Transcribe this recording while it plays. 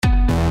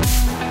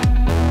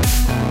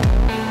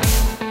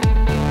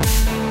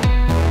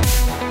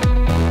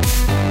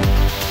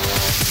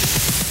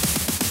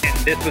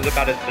this was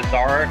about as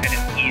bizarre and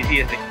as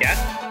easy as it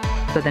gets.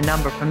 So the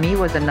number for me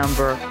was a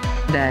number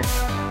that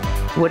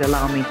would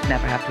allow me to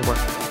never have to work.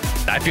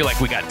 I feel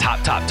like we got top.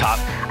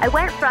 I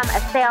went from a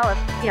sale of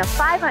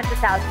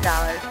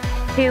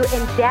 $500,000 to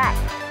in debt.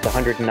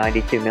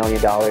 $192 million.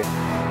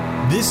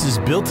 This is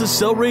Built to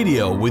Sell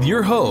Radio with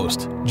your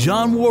host,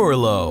 John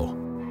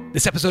Warrillow.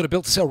 This episode of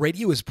Built to Sell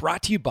Radio is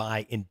brought to you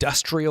by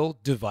Industrial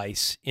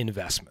Device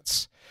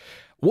Investments.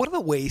 One of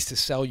the ways to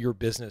sell your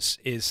business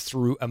is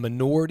through a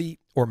minority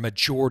or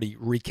majority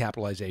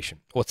recapitalization.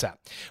 What's that?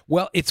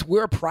 Well, it's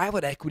where a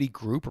private equity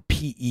group or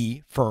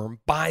PE firm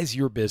buys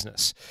your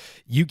business.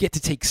 You get to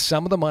take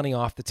some of the money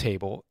off the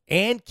table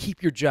and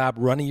keep your job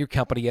running your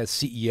company as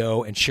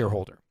CEO and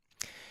shareholder.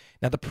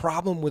 Now, the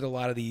problem with a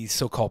lot of these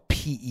so-called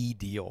PE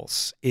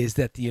deals is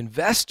that the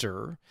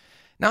investor,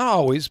 not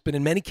always, but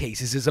in many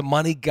cases, is a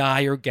money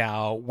guy or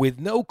gal with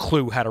no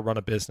clue how to run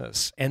a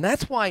business. And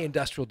that's why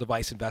Industrial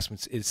Device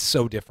Investments is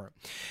so different.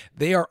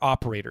 They are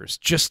operators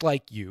just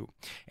like you,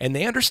 and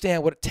they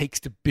understand what it takes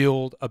to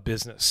build a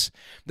business.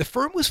 The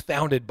firm was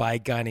founded by a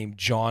guy named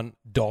John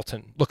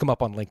Dalton. Look him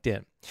up on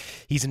LinkedIn.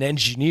 He's an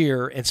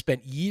engineer and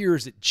spent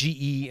years at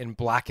GE and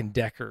Black &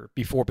 Decker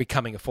before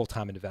becoming a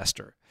full-time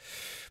investor.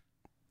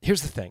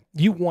 Here's the thing.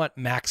 You want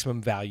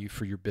maximum value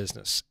for your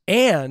business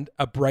and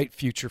a bright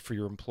future for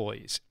your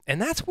employees.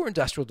 And that's where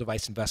Industrial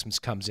Device Investments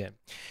comes in.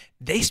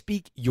 They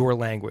speak your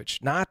language,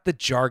 not the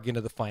jargon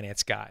of the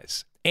finance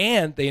guys.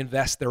 And they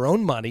invest their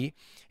own money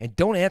and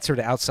don't answer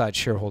to outside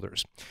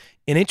shareholders.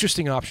 An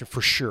interesting option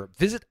for sure.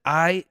 Visit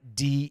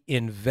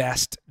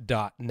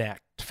idinvest.net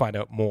to find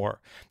out more.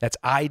 That's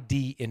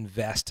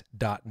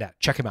idinvest.net.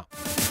 Check him out.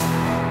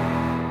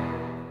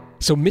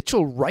 So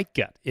Mitchell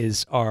Reitgut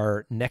is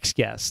our next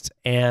guest,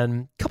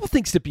 and a couple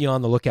things to be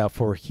on the lookout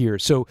for here.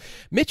 So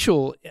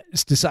Mitchell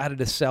has decided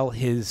to sell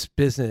his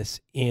business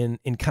in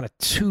kind of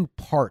two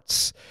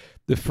parts.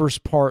 The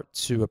first part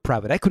to a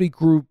private equity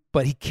group,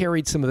 but he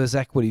carried some of his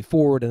equity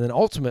forward, and then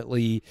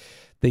ultimately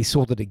they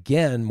sold it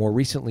again more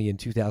recently in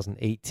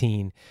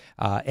 2018,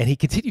 and he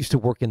continues to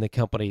work in the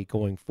company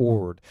going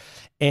forward.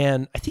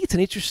 And I think it's an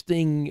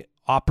interesting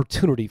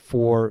opportunity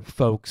for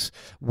folks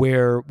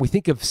where we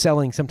think of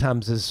selling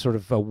sometimes as sort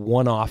of a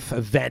one-off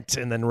event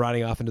and then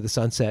riding off into the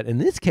sunset. In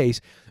this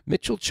case,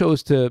 Mitchell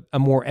chose a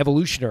more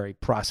evolutionary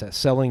process,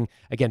 selling,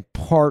 again,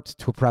 part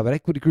to a private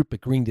equity group,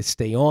 agreeing to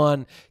stay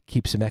on,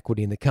 keep some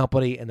equity in the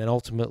company, and then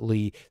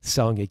ultimately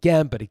selling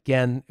again, but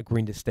again,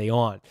 agreeing to stay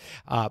on.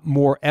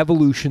 More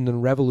evolution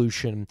than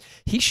revolution.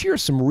 He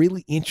shares some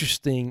really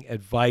interesting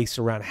advice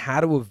around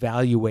how to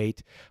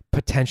evaluate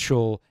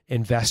potential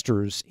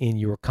investors in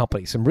your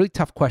company. Some really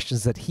tough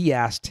questions that he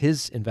asked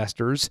his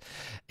investors,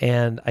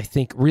 and I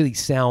think really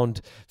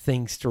sound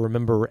things to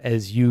remember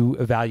as you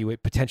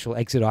evaluate potential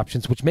exit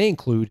options, which may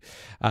include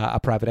a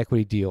private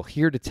equity deal.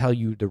 Here to tell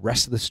you the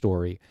rest of the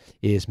story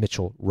is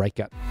Mitchell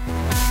Reitgut.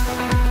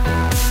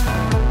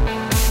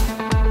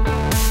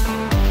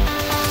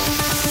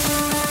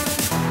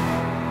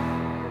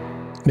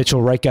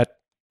 Mitchell Reitgut,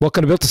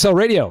 welcome to Built to Sell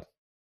Radio.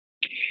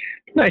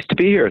 Nice to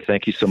be here.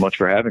 Thank you so much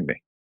for having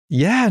me.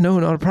 Yeah, no,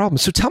 not a problem.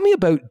 So tell me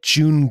about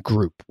June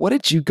Group. What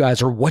do you guys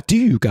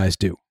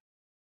do?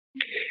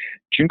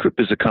 June Group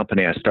is a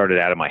company I started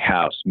out of my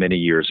house many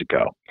years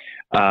ago.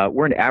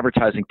 We're an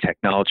advertising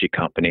technology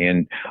company,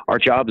 and our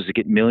job is to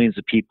get millions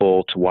of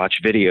people to watch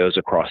videos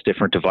across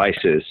different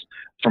devices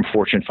from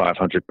Fortune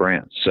 500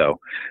 brands. So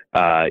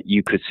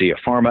you could see a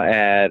pharma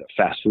ad, a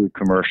fast food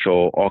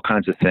commercial, all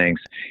kinds of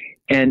things.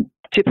 And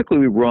typically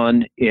we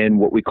run in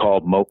what we call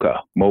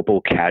MoCA,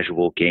 mobile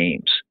casual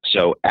games.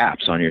 So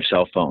apps on your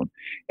cell phone.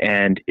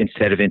 And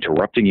instead of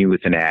interrupting you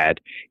with an ad,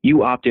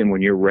 you opt in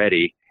when you're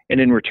ready. And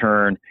in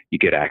return, you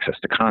get access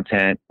to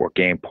content or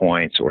game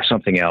points or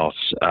something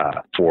else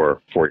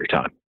for your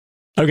time.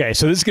 Okay,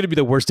 so this is going to be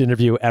the worst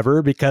interview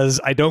ever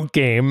because I don't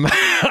game.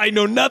 I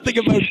know nothing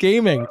about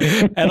gaming,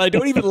 and I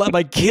don't even let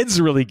my kids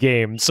really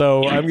game.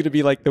 So I'm going to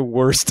be like the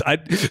worst.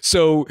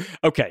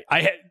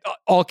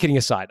 All kidding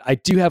aside, I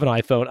do have an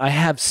iPhone. I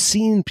have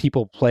seen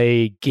people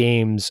play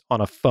games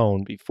on a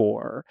phone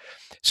before.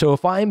 So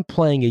if I'm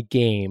playing a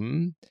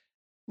game,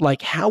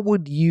 like how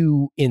would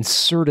you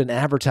insert an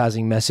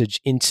advertising message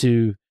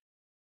into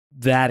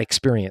that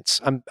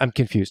experience? I'm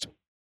confused.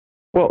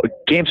 Well,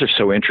 games are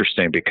so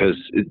interesting because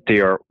they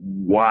are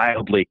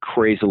wildly,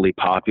 crazily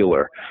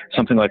popular.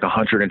 Something like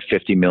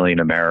 150 million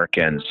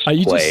Americans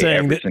play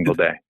every single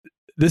day.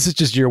 This is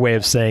just your way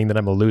of saying that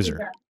I'm a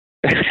loser.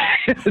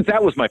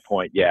 That was my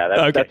point.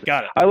 Yeah. That's,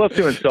 got it. I love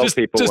to insult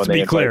people when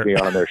they invite me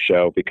on their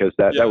show because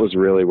that was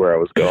really where I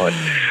was going.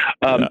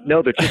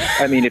 No, they're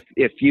just, I mean,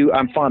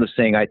 I'm fond of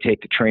saying I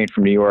take the train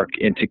from New York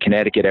into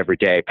Connecticut every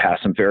day,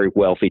 past some very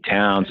wealthy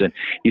towns, and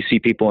you see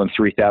people in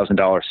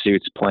 $3,000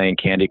 suits playing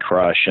Candy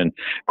Crush and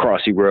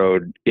Crossy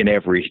Road in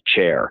every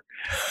chair.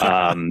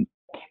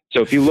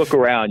 So if you look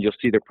around, you'll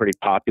see they're pretty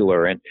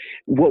popular. And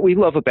what we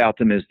love about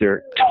them is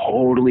they're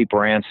totally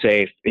brand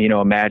safe. You know,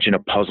 imagine a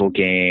puzzle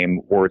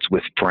game, Words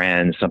with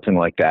Friends, something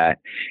like that.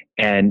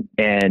 And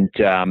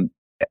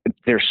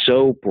they're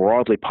so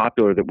broadly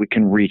popular that we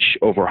can reach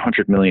over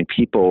 100 million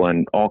people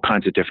and all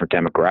kinds of different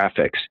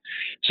demographics.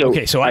 So,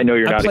 okay, so I know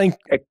you're not playing.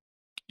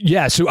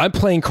 So I'm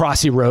playing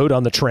Crossy Road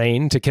on the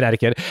train to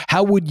Connecticut.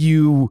 How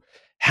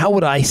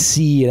would I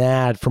see an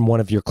ad from one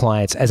of your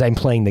clients as I'm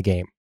playing the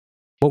game?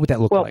 What would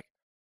that look like?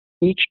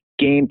 Each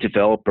game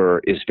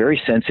developer is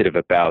very sensitive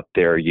about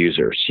their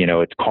users.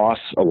 It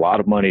costs a lot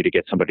of money to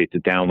get somebody to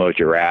download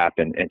your app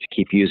and to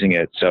keep using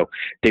it. So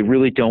they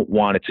really don't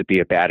want it to be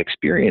a bad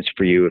experience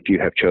for you if you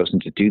have chosen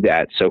to do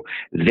that. So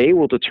they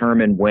will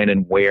determine when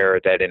and where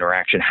that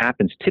interaction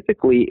happens.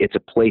 Typically, it's a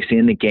place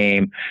in the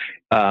game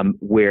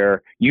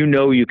where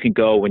you can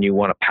go when you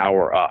want to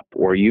power up,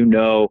 or you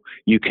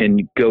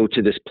can go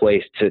to this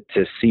place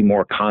to see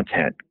more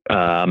content.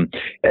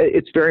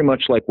 It's very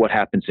much like what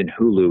happens in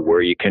Hulu,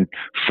 where you can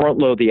front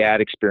load the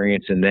ad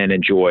experience and then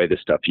enjoy the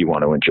stuff you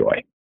want to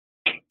enjoy.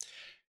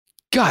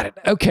 Got it.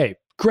 Okay,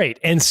 great.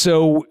 And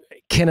so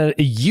can a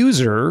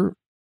user,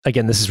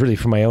 again, this is really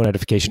for my own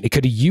edification,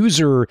 could a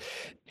user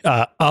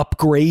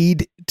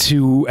upgrade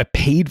to a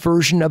paid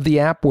version of the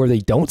app where they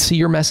don't see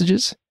your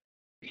messages?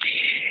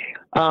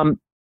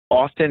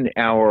 Often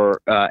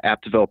our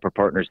app developer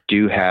partners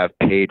do have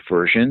paid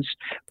versions,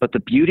 but the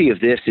beauty of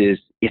this is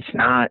it's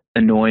not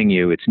annoying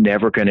you. It's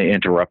never going to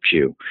interrupt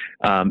you.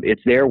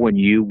 It's there when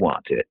you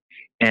want it.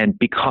 And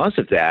because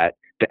of that,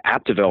 the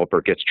app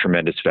developer gets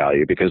tremendous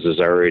value because, as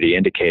I already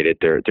indicated,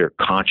 they're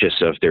conscious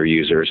of their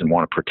users and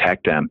want to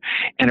protect them.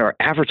 And our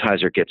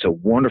advertiser gets a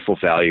wonderful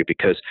value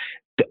because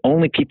the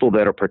only people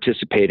that are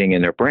participating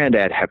in their brand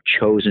ad have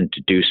chosen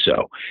to do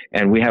so.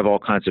 And we have all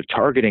kinds of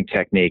targeting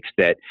techniques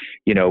that,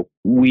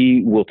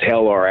 we will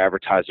tell our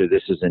advertiser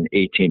this is an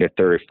 18 to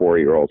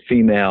 34-year-old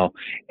female,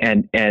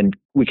 and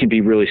we can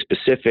be really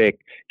specific.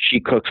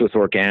 She cooks with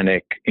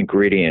organic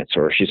ingredients,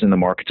 or she's in the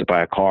market to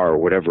buy a car, or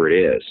whatever it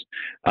is.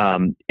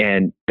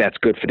 And that's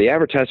good for the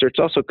advertiser. It's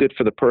also good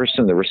for the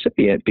person, the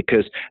recipient,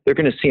 because they're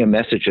going to see a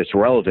message that's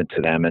relevant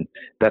to them. And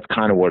that's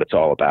kind of what it's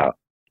all about.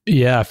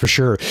 Yeah, for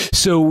sure.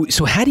 So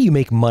how do you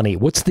make money?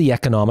 What's the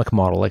economic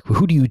model? Like,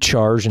 who do you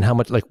charge and how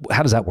much,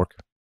 how does that work?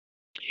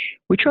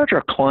 We charge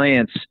our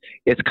clients,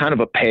 it's kind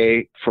of a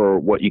pay for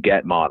what you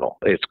get model.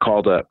 It's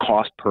called a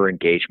cost per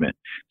engagement.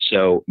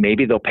 So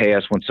maybe they'll pay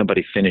us when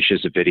somebody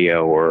finishes a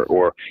video,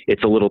 or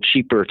it's a little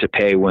cheaper to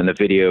pay when the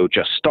video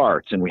just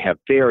starts, and we have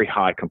very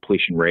high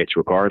completion rates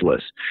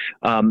regardless.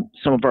 Some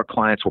of our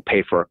clients will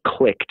pay for a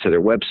click to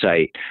their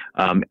website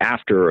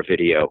after a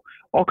video.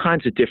 All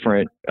kinds of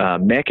different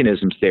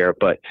mechanisms there,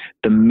 but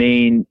the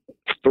main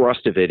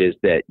thrust of it is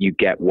that you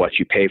get what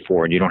you pay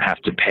for, and you don't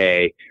have to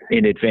pay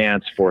in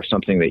advance for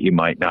something that you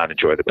might not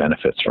enjoy the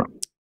benefits from.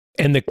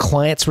 And the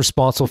client's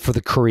responsible for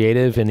the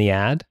creative in the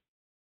ad?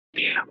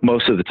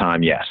 Most of the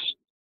time, yes.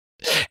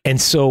 And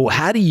so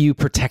how do you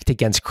protect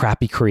against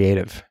crappy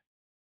creative?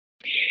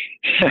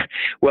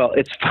 Well,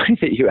 it's funny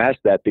that you asked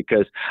that,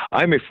 because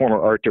I'm a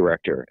former art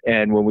director.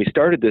 And when we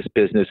started this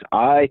business,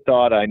 I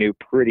thought I knew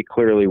pretty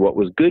clearly what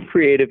was good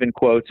creative in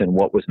quotes and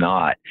what was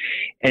not.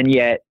 And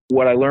yet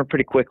what I learned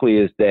pretty quickly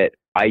is that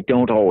I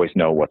don't always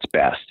know what's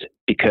best,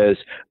 because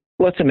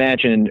let's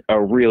imagine a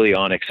really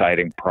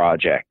unexciting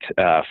project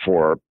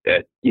for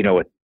a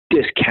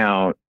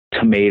discount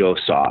tomato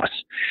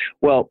sauce.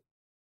 Well,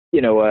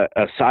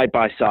 a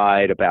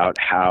side-by-side about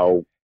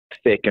how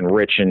thick and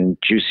rich and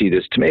juicy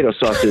this tomato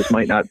sauce is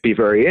might not be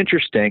very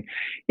interesting,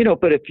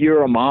 but if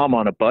you're a mom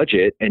on a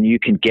budget and you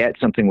can get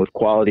something with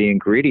quality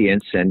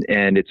ingredients and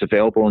it's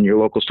available in your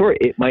local store,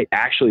 it might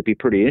actually be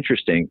pretty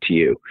interesting to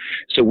you.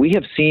 So we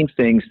have seen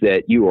things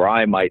that you or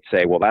I might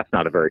say, well, that's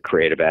not a very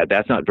creative ad.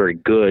 That's not very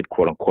good,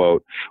 quote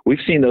unquote.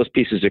 We've seen those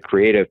pieces of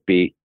creative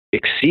be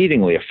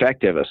exceedingly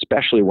effective,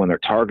 especially when they're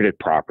targeted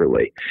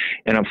properly.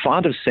 And I'm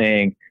fond of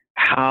saying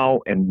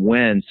how and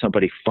when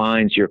somebody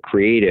finds your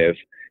creative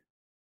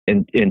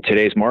in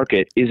today's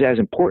market is as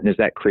important as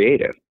that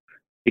creative.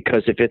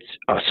 Because if it's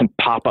some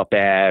pop-up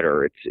ad,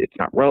 or it's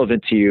not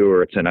relevant to you,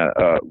 or it's in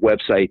a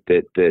website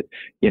that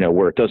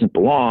where it doesn't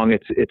belong,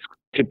 it's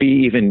could be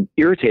even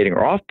irritating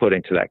or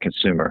off-putting to that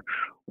consumer.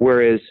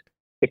 Whereas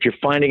if you're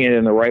finding it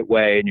in the right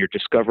way and you're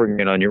discovering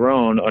it on your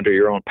own, under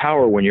your own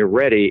power, when you're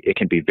ready, it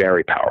can be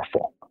very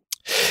powerful.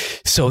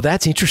 So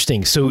that's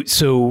interesting. So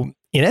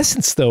in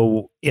essence,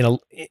 though,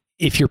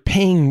 if you're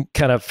paying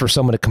kind of for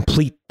someone to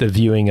complete the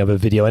viewing of a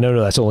video, I know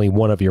that's only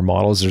one of your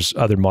models. There's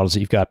other models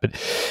that you've got, but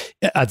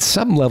at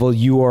some level,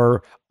 you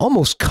are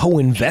almost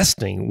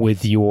co-investing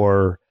with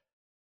your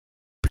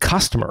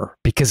customer,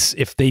 because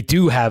if they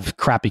do have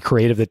crappy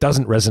creative that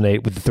doesn't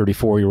resonate with the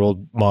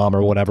 34-year-old mom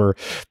or whatever,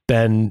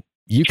 then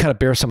you kind of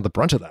bear some of the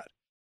brunt of that.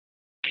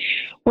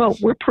 Well,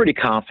 we're pretty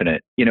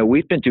confident.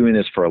 We've been doing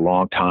this for a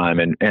long time,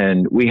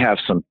 and we have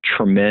some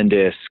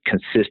tremendous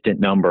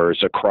consistent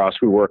numbers across.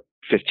 We work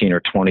 15 or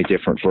 20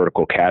 different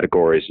vertical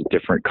categories of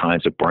different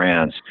kinds of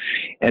brands.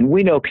 And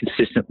we know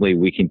consistently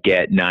we can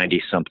get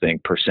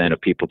 90-something% of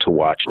people to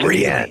watch to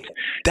the end.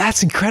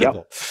 That's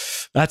incredible. Yep.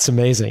 That's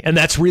amazing. And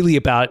that's really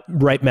about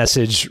right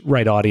message,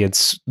 right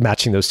audience,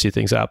 matching those two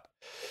things up.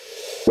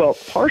 Well,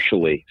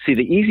 partially. See,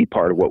 the easy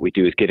part of what we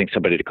do is getting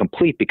somebody to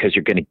complete because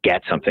you're going to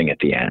get something at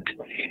the end.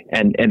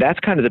 And that's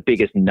kind of the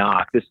biggest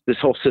knock. This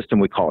whole system,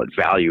 we call it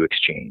value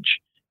exchange.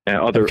 And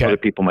other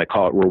people might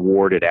call it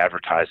rewarded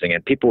advertising.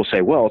 And people will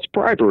say, well, it's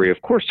bribery.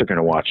 Of course they're going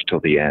to watch till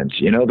the end.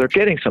 They're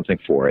getting something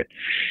for it.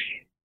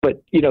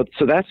 But,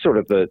 so that's sort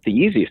of the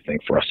easiest thing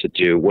for us to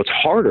do. What's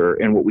harder,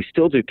 and what we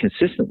still do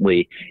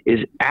consistently, is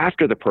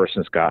after the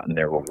person's gotten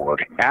their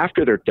reward,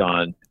 after they're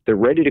done, they're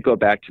ready to go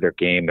back to their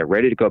game, they're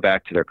ready to go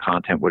back to their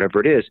content, whatever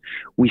it is,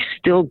 we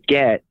still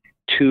get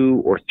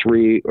 2 or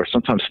 3 or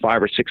sometimes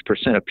 5 or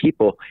 6% of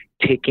people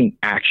taking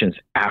actions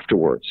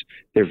afterwards.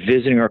 They're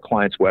visiting our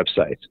clients'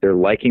 websites. They're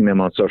liking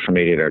them on social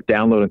media. They're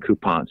downloading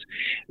coupons.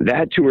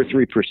 That 2 or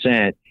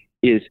 3%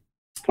 is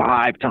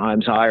 5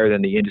 times higher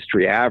than the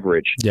industry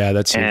average. Yeah,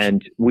 that's huge.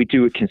 And we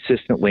do it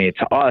consistently. And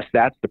to us,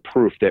 that's the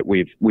proof that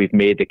we've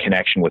made the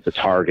connection with the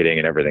targeting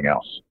and everything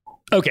else.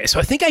 Okay, so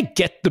I think I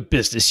get the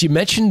business. You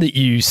mentioned that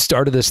you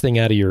started this thing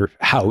out of your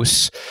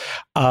house.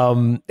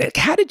 How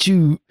did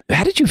you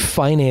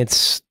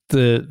finance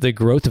the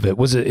growth of it?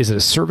 Is it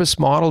a service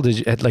model?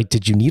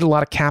 Did you need a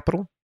lot of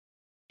capital?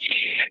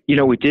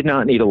 We did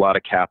not need a lot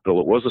of capital.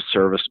 It was a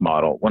service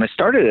model. When I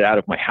started it out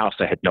of my house,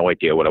 I had no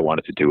idea what I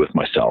wanted to do with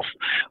myself.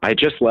 I had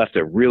just left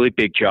a really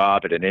big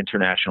job at an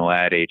international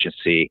ad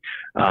agency.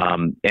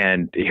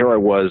 And here I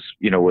was,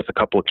 with a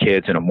couple of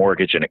kids and a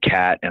mortgage and a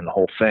cat and the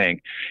whole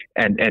thing,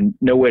 and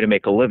no way to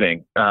make a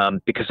living,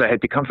 because I had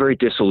become very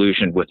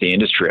disillusioned with the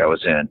industry I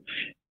was in.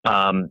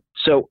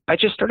 So I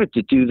just started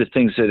to do the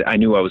things that I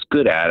knew I was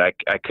good at.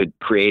 I could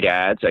create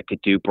ads. I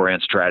could do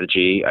brand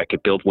strategy. I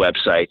could build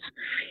websites.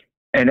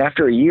 And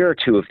after a year or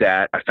two of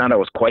that, I found I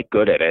was quite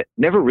good at it.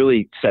 Never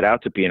really set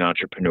out to be an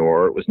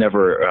entrepreneur. It was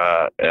never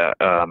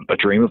a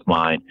dream of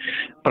mine,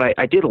 but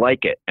I did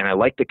like it, and I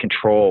liked the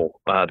control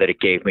that it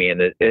gave me.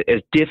 And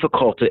as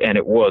difficult, and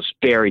it was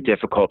very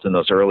difficult in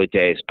those early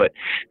days, but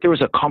there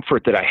was a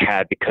comfort that I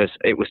had because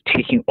it was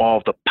taking all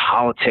of the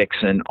politics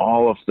and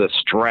all of the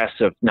stress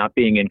of not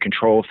being in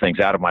control of things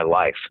out of my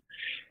life.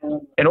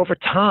 And over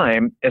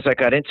time, as I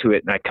got into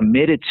it and I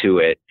committed to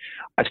it,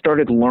 I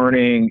started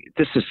learning.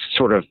 This is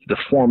sort of the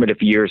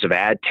formative years of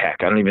ad tech.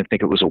 I don't even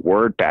think it was a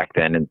word back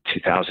then in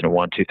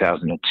 2001,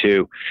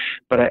 2002.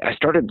 But I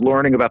started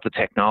learning about the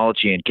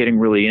technology and getting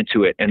really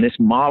into it. And this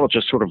model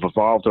just sort of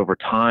evolved over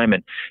time.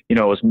 And,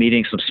 I was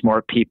meeting some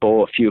smart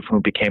people, a few of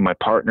whom became my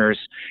partners.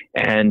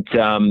 And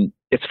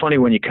it's funny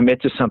when you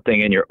commit to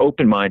something and you're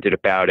open-minded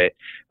about it,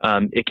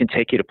 it can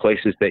take you to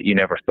places that you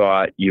never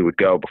thought you would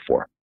go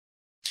before.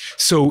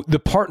 So the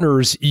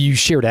partners, you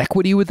shared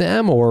equity with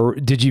them, or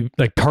did you,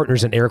 like,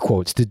 partners in air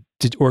quotes, did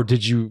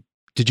you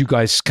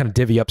guys kind of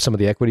divvy up some of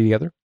the equity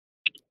together?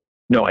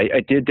 No,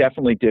 I did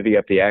definitely divvy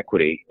up the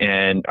equity,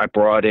 and I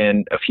brought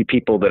in a few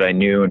people that I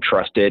knew and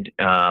trusted.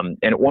 And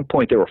at one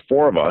point there were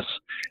 4 of us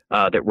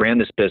that ran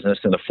this business,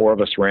 and the 4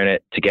 of us ran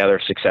it together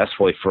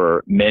successfully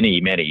for many,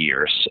 many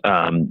years.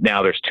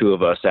 Now there's 2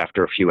 of us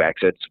after a few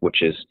exits,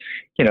 which is,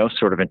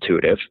 sort of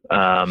intuitive.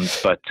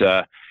 But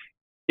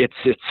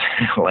it's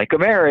like a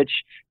marriage,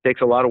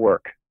 takes a lot of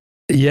work.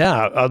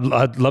 Yeah,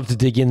 I'd love to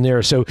dig in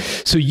there. So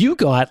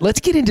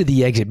let's get into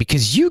the exit,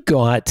 because you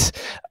got,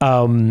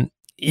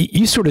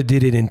 you sort of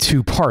did it in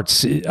 2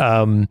 parts.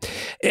 And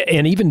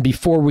even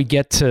before we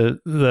get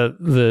to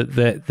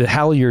the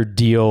Halyard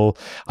deal,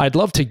 I'd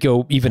love to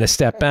go even a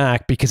step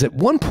back, because at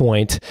one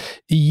point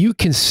you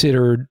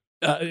considered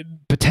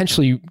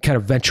potentially kind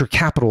of venture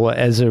capital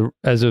as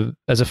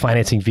a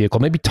financing vehicle.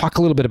 Maybe talk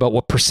a little bit about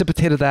what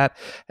precipitated that,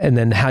 and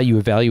then how you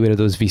evaluated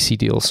those VC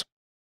deals.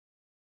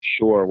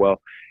 Sure.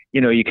 Well,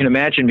 you can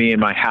imagine me in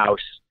my house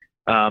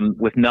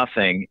with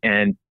nothing,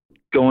 and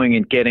going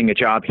and getting a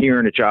job here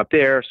and a job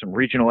there, some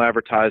regional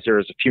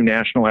advertisers, a few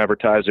national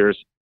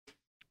advertisers,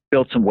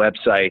 built some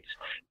websites,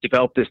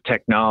 developed this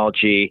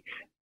technology,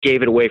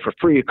 gave it away for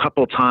free a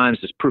couple of times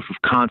as proof of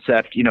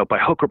concept, by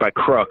hook or by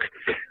crook.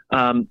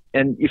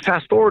 And you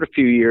fast forward a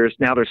few years,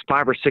 now there's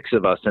 5 or 6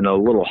 of us in a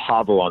little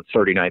hovel on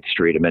 39th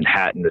Street in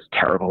Manhattan, this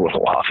terrible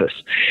little office.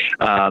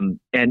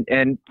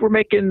 And we're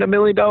making $1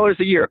 million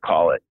a year,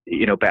 call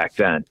it, back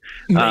then.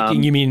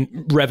 Making, you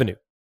mean revenue?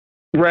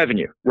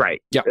 Revenue,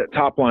 right. Yeah.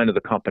 Top line of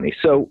the company.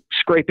 So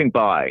scraping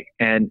by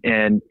and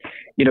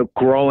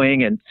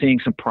growing and seeing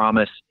some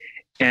promise.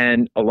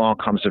 And along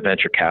comes a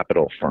venture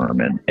capital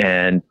firm,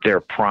 and they're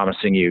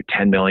promising you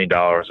 $10 million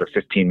or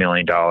 $15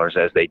 million,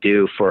 as they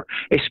do, for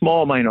a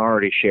small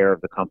minority share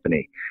of the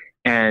company.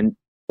 And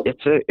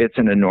it's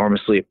an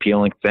enormously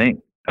appealing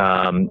thing.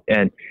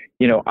 And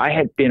I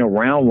had been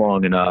around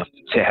long enough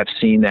to have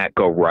seen that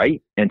go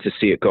right and to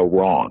see it go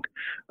wrong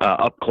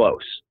up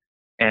close.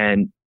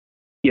 And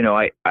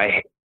I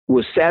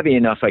was savvy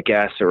enough, I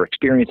guess, or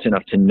experienced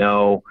enough to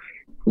know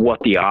what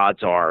the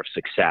odds are of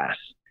success.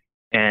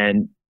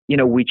 And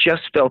we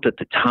just felt at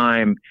the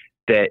time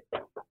that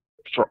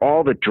for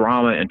all the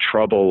drama and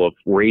trouble of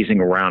raising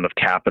a round of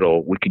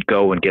capital, we could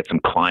go and get some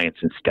clients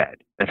instead.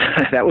 And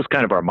that was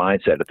kind of our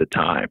mindset at the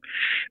time,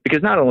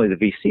 because not only the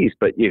VCs,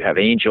 but you have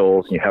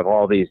angels, and you have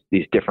all these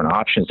different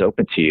options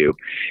open to you.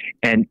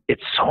 And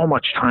it's so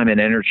much time and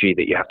energy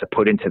that you have to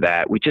put into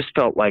that. We just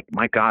felt like,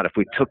 my God, if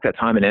we took that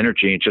time and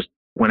energy and just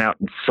went out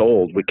and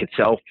sold, we could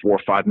sell $4 or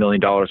 $5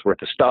 million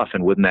worth of stuff,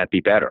 and wouldn't that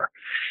be better?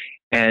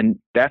 And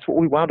that's what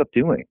we wound up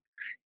doing.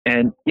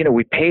 And,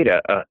 we paid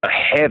a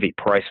heavy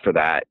price for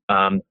that.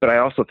 But I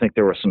also think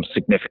there were some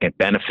significant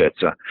benefits.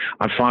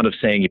 I'm fond of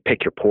saying you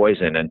pick your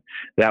poison, and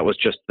that was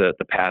just the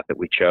path that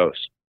we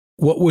chose.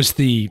 What was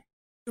the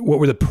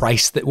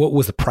price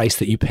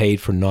that you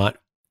paid for not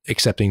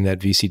accepting that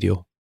VC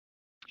deal?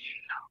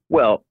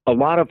 Well, a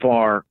lot of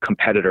our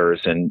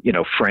competitors and,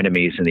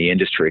 frenemies in the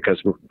industry,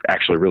 because we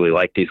actually really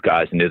liked these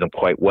guys and knew them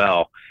quite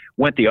well,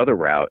 went the other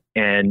route.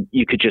 And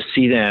you could just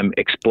see them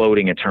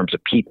exploding in terms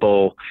of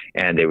people,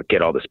 and they would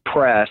get all this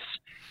press,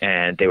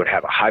 and they would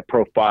have a high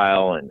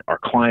profile, and our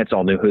clients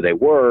all knew who they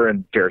were,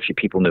 and very few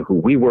people knew who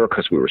we were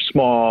because we were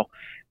small.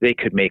 They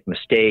could make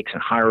mistakes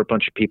and hire a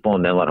bunch of people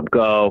and then let them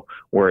go.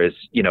 Whereas,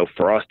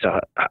 for us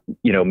to,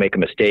 make a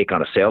mistake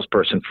on a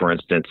salesperson, for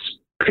instance,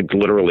 could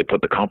literally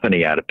put the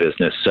company out of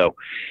business. So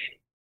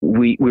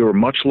we were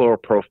much lower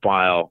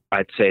profile.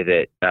 I'd say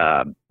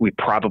that we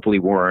probably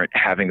weren't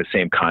having the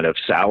same kind of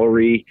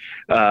salary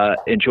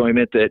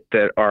enjoyment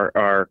that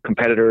our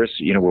competitors.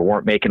 We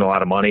weren't making a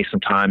lot of money.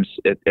 Sometimes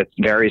at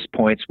various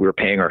points, we were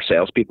paying our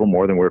salespeople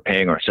more than we were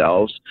paying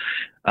ourselves.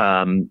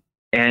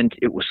 And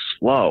it was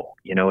slow.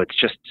 It's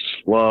just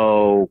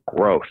slow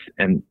growth,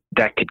 and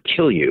that could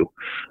kill you.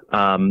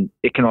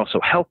 It can also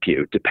help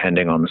you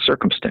depending on the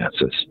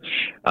circumstances.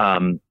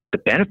 The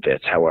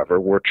benefits, however,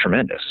 were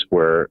tremendous,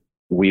 where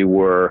we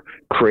were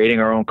creating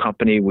our own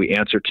company. We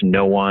answered to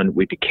no one.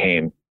 We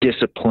became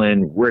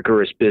disciplined,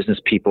 rigorous business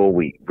people.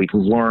 We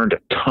learned a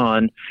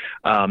ton,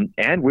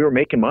 and we were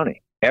making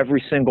money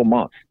every single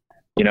month,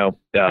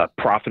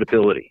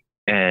 profitability.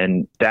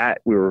 And that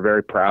we were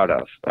very proud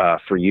of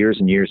for years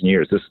and years and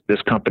years.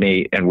 This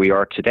company, and we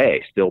are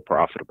today, still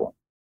profitable.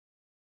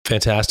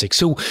 Fantastic.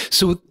 So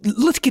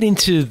let's get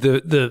into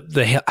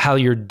the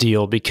Halyard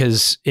deal,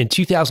 because in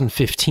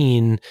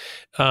 2015,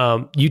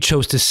 you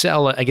chose to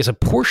sell, I guess, a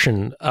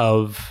portion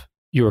of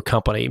your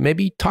company.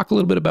 Maybe talk a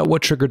little bit about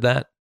what triggered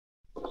that.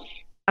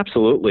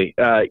 Absolutely.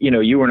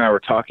 You and I were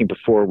talking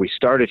before we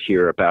started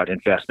here about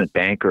investment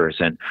bankers.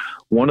 And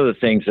one of the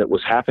things that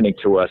was happening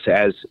to us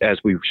as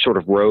we sort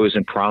of rose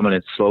in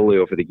prominence slowly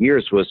over the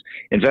years was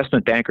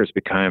investment bankers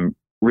became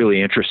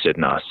really interested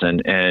in us.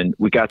 And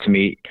we got to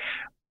meet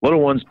little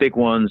ones, big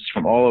ones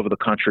from all over the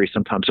country,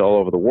 sometimes all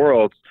over the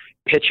world,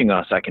 pitching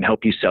us, I can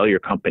help you sell your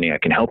company. I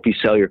can help you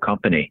sell your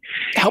company.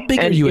 How big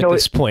are you at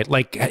this point?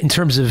 Like in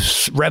terms of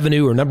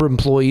revenue or number of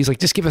employees, like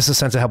just give us a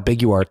sense of how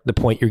big you are at the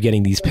point you're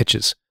getting these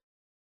pitches.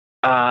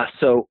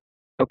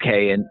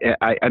 Okay. And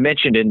I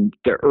mentioned in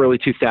the early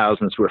 2000s,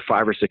 we were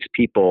 5 or 6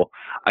 people.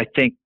 I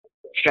think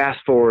fast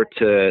forward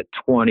to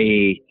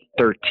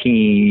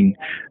 2013,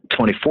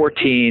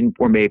 2014,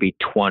 we're maybe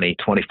 20,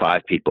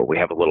 25 people. We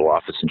have a little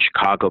office in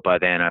Chicago by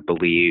then, I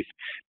believe,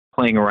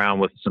 playing around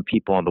with some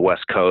people on the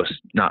West Coast,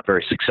 not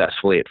very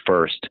successfully at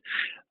first.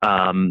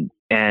 And,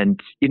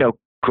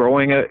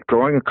 growing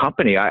a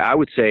company, I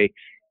would say,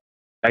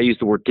 I use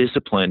the word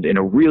disciplined in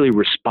a really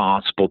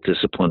responsible,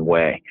 disciplined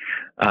way.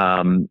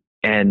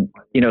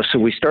 So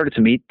we started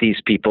to meet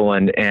these people,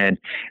 and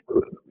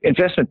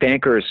investment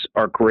bankers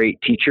are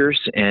great teachers,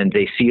 and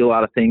they see a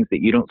lot of things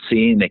that you don't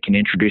see, and they can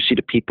introduce you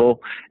to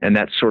people. And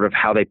that's sort of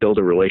how they build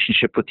a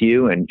relationship with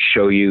you and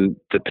show you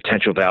the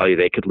potential value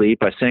they could lead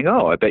by saying,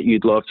 oh, I bet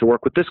you'd love to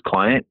work with this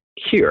client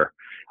here.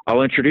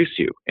 I'll introduce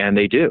you. And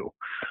they do.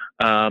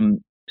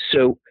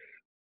 So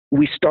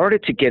we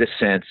started to get a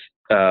sense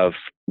of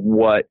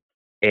what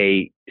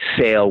a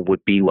sale would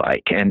be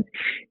like. And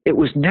it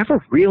was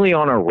never really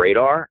on our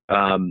radar.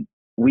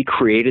 We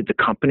created the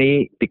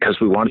company because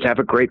we wanted to have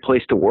a great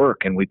place to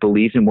work, and we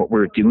believed in what we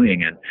were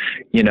doing. And,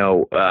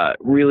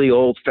 really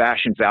old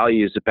fashioned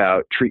values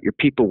about treat your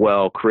people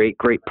well, create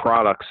great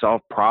products,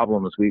 solve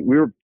problems. We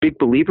were big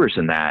believers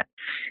in that.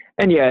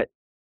 And yet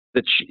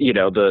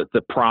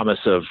the promise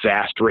of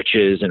vast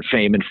riches and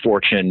fame and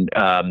fortune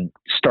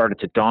started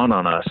to dawn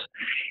on us.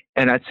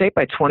 And I'd say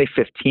by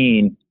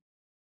 2015,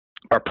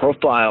 our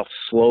profile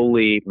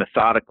slowly,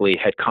 methodically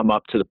had come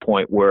up to the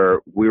point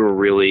where we were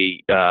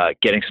really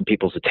getting some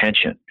people's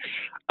attention,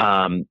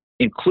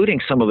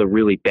 including some of the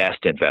really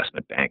best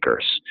investment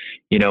bankers.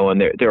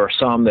 And there are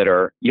some that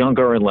are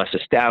younger and less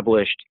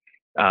established.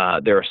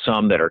 There are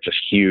some that are just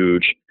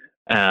huge.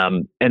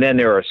 And then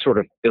there are sort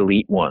of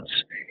elite ones.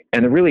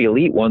 And the really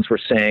elite ones were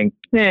saying,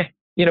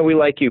 we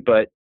like you,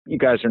 but you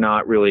guys are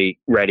not really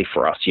ready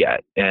for us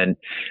yet. And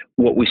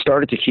what we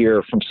started to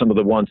hear from some of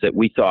the ones that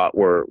we thought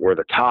were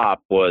the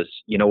top was,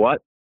 you know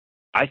what?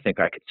 I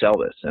think I could sell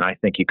this, and I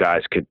think you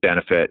guys could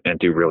benefit and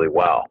do really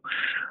well.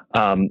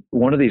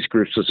 One of these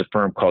groups was a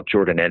firm called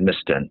Jordan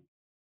Edmiston.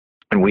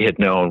 And we had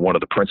known one of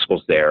the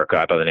principals there, a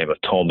guy by the name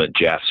of Tolman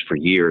Jeffs, for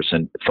years,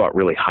 and thought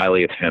really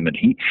highly of him. And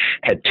he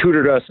had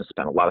tutored us and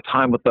spent a lot of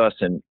time with us.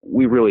 And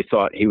we really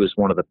thought he was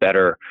one of the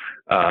better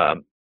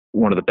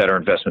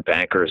investment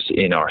bankers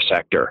in our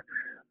sector.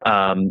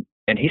 And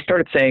he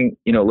started saying,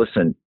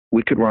 listen,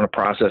 we could run a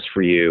process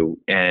for you,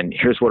 and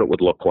here's what it would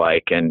look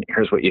like, and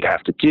here's what you'd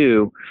have to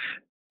do.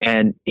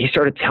 And he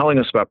started telling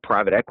us about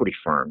private equity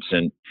firms.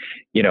 And,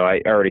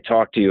 I already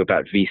talked to you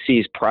about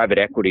VCs. Private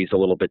equity is a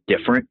little bit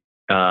different.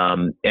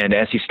 And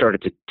as he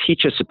started to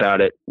teach us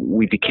about it,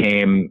 we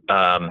became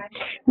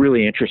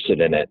really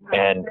interested in it.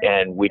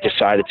 And we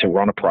decided to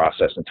run a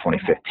process in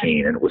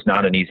 2015. And it was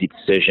not an easy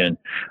decision.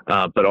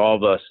 But all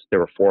of us, there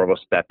were 4 of us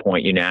at that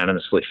point,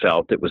 unanimously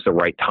felt it was the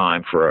right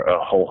time for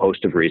a whole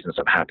host of reasons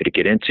I'm happy to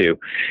get into.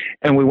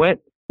 And we went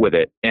with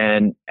it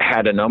and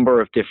had a number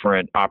of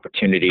different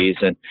opportunities.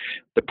 And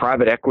the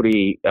private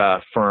equity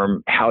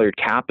firm, Halyard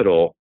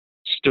Capital,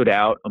 stood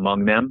out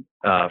among them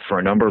for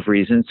a number of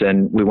reasons,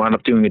 and we wound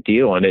up doing a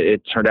deal, and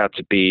it turned out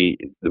to be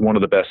one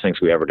of the best things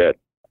we ever did.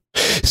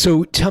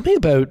 So tell me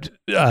about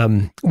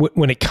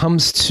when it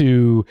comes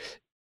to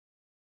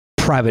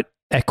private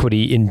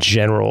equity in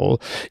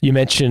general. You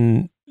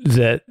mentioned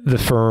that the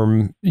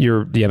firm,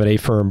 the M&A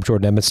firm,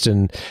 Jordan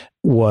Edmiston,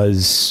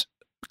 was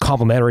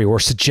complimentary or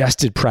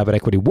suggested private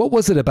equity. What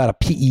was it about a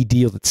PE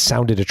deal that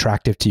sounded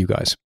attractive to you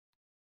guys?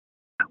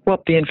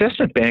 Well, the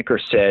investment banker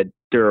said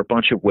there are a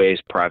bunch of ways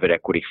private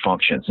equity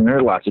functions, and there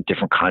are lots of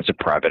different kinds of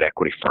private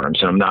equity firms.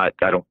 And I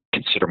don't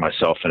consider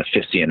myself an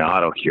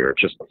aficionado here,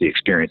 just the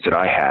experience that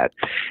I had.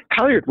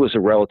 Halyard was a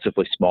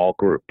relatively small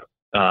group.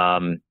 I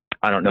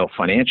don't know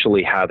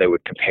financially how they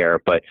would compare,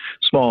 but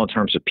small in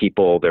terms of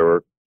people. There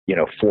were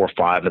 4 or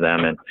 5 of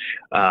them, and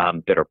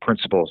that are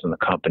principals in the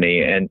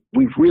company, and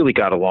we really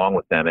got along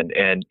with them,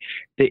 and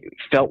they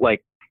felt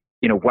like,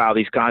 wow,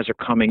 these guys are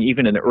coming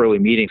even in the early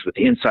meetings with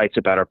insights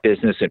about our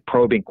business and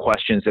probing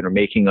questions that are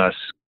making us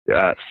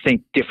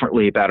think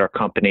differently about our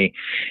company.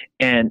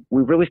 And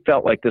we really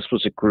felt like this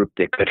was a group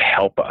that could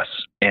help us.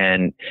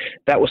 And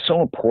that was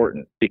so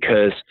important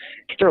because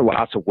there are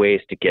lots of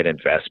ways to get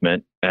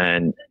investment.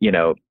 And,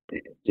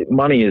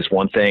 money is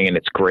one thing and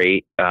it's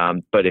great.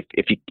 But if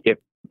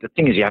the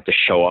thing is, you have to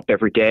show up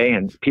every day,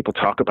 and people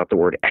talk about the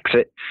word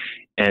exit.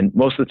 And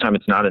most of the time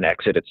it's not an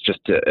exit. It's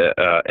just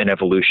an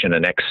evolution, a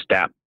next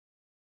step.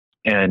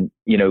 And,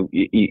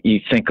 you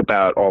think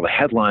about all the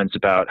headlines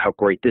about how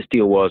great this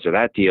deal was or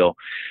that deal.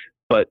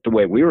 But the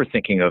way we were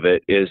thinking of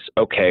it is,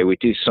 okay, we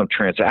do some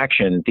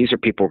transaction. These are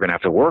people we're going to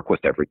have to work with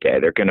every day.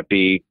 They're going to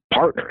be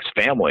partners,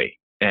 family.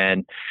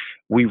 And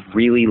we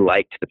really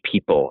liked the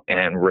people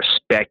and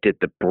respected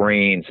the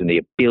brains and the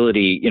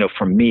ability.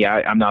 For me,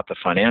 I'm not the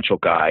financial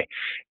guy.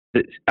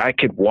 I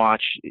could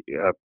watch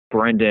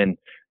Brendan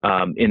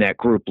in that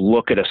group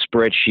look at a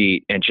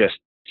spreadsheet and just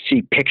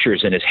see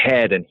pictures in his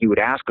head, and he would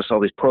ask us all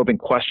these probing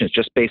questions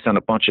just based on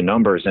a bunch of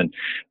numbers. And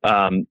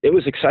it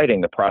was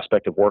exciting, the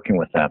prospect of working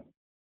with them.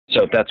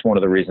 So that's one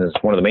of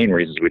the main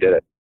reasons we did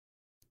it.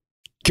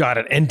 Got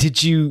it. And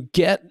did you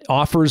get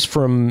offers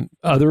from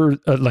other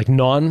like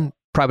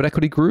non-private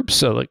equity groups,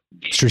 so like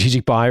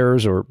strategic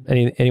buyers or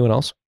anyone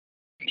else?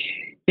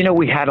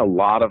 We had a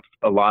lot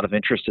of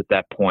interest at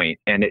that point,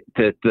 and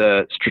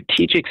the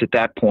strategics at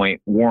that point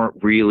weren't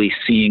really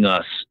seeing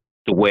us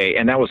the way,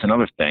 and that was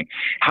another thing.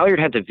 Halyard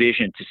had the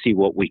vision to see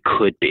what we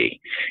could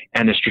be,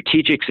 and the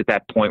strategics at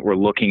that point were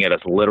looking at us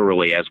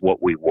literally as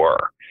what we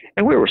were.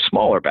 And we were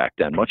smaller back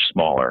then, much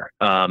smaller.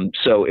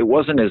 So it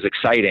wasn't as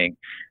exciting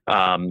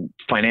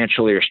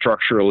financially or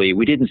structurally.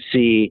 We didn't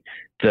see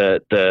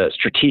the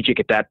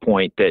strategic at that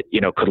point that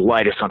could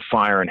light us on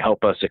fire and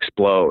help us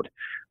explode.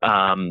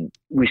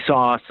 We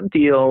saw some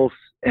deals,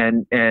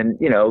 and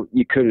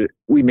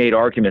we made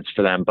arguments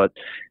for them, but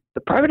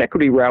the private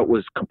equity route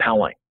was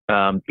compelling.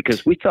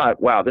 Because we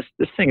thought, wow, this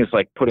thing is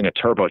like putting a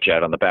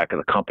turbojet on the back of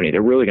the company.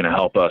 They're really going to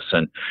help us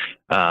and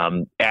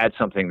add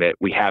something that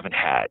we haven't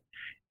had.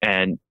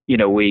 And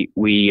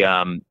we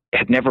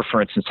had never,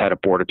 for instance, had a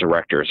board of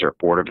directors or a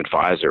board of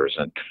advisors.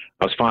 And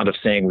I was fond of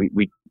saying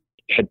we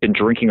had been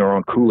drinking our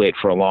own Kool-Aid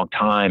for a long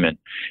time and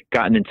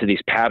gotten into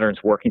these patterns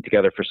working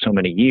together for so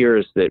many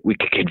years that we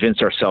could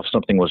convince ourselves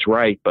something was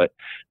right. But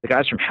the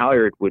guys from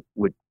Halyard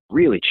would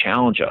really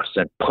challenge us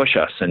and push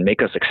us and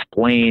make us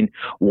explain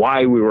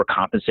why we were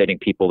compensating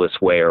people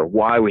this way or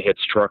why we had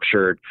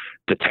structured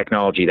the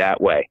technology that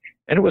way.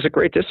 And it was a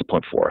great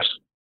discipline for us.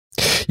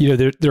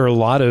 There are a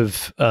lot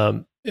of,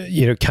 kind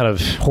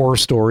of horror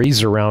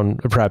stories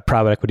around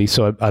private equity.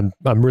 So I'm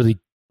really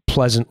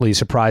pleasantly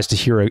surprised to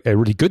hear a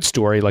really good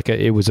story. Like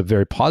it was a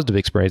very positive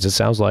experience, it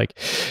sounds like.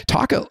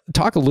 Talk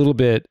a little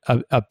bit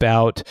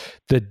about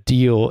the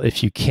deal,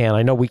 if you can.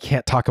 I know we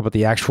can't talk about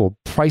the actual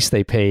price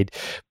they paid,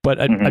 but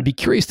I'd be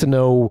curious to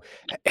know,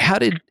 how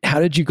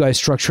did you guys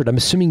structure it? I'm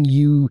assuming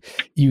you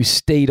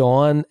stayed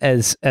on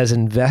as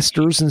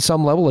investors in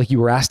some level, like you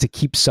were asked to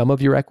keep some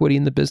of your equity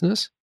in the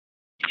business?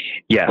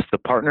 Yes, the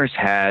partners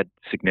had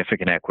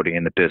significant equity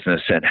in the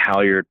business, and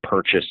Halyard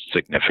purchased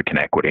significant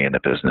equity in the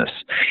business.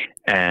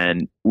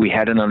 And we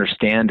had an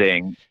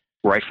understanding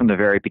right from the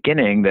very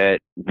beginning that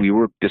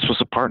this was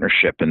a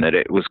partnership and that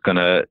it was going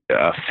to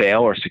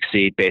fail or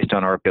succeed based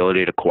on our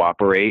ability to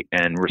cooperate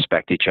and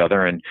respect each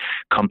other and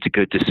come to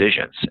good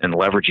decisions and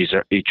leverage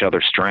each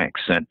other's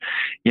strengths. And,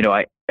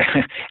 I,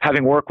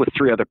 having worked with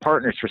 3 other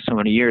partners for so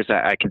many years,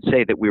 I can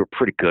say that we were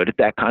pretty good at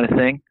that kind of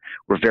thing.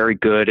 We're very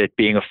good at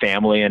being a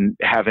family and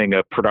having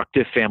a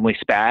productive family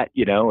spat,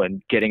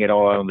 and getting it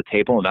all out on the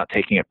table and not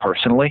taking it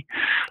personally.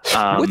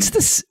 What's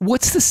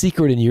the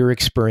secret in your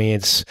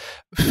experience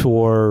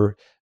for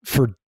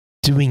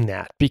doing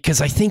that? Because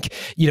I think,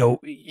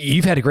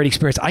 you've had a great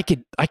experience. I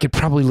could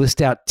probably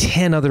list out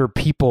 10 other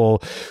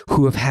people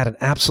who have had an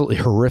absolutely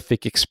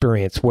horrific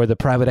experience where the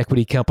private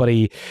equity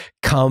company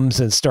comes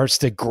and starts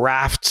to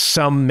graft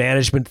some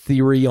management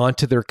theory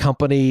onto their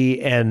company,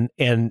 and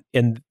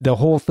the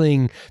whole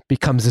thing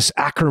becomes this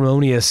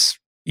acrimonious,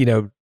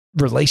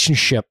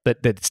 relationship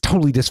that's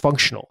totally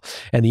dysfunctional,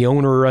 and the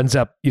owner ends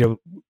up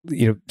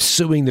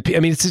suing the. I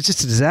mean, it's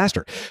just a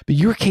disaster. But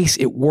your case,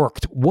 it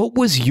worked. What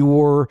was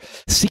your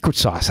secret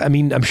sauce? I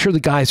mean, I'm sure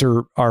the guys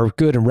are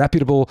good and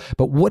reputable,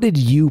 but what did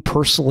you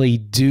personally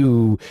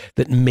do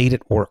that made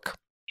it work?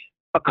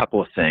 A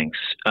couple of things.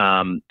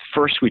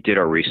 First, we did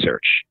our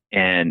research.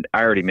 And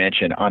I already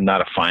mentioned, I'm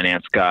not a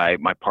finance guy.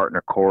 My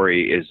partner,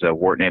 Corey, is a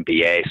Wharton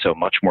MBA, so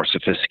much more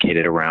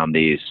sophisticated around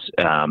these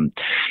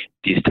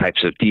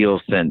types of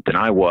deals than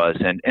I was.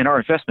 And our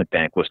investment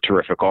bank was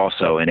terrific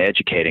also in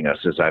educating us,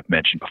 as I've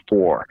mentioned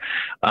before.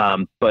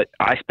 But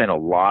I spent a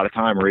lot of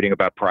time reading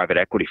about private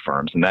equity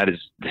firms, and that is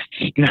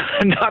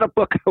not a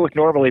book I would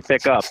normally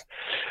pick up.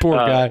 Poor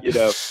guy.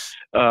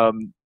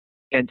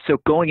 And so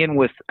going in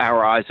with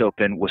our eyes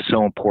open was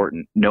so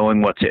important,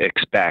 knowing what to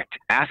expect,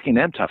 asking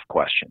them tough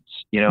questions.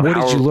 What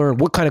did you learn?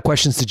 What kind of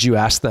questions did you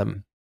ask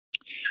them?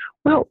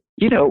 Well,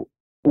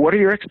 what are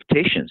your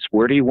expectations?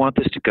 Where do you want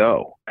this to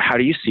go? How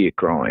do you see it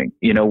growing?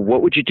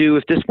 What would you do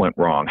if this went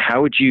wrong?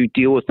 How would you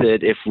deal with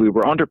it if we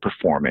were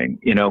underperforming?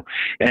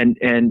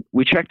 And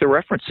we checked the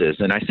references,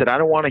 and I said, I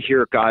don't want to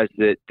hear guys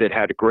that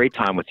had a great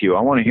time with you.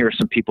 I want to hear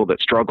some people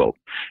that struggled,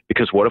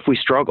 because what if we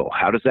struggle?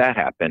 How does that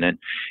happen? And,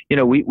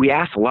 we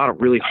asked a lot of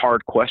really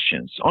hard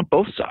questions on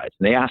both sides,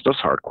 and they asked us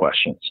hard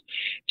questions.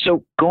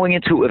 So going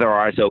into it with our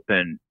eyes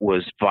open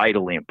was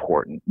vitally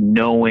important,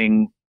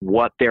 knowing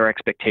what their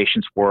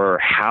expectations were,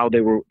 how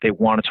they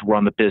wanted to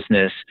run the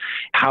business,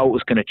 how it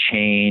was going to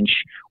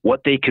change,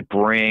 what they could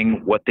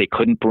bring, what they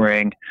couldn't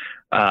bring,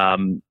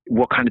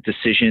 what kind of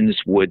decisions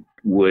would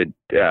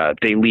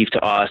they leave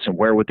to us, and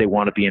where would they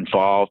want to be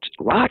involved.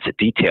 Lots of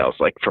details,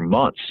 like for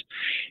months.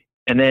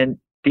 And then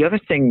the other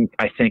thing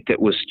I think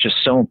that was just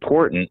so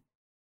important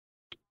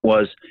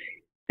was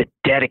the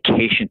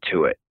dedication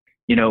to it.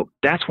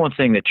 That's one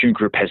thing that June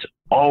Group has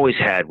always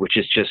had, which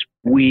is just,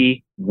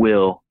 we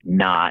will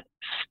not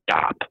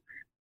stop.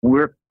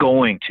 We're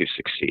going to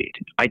succeed.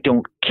 I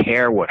don't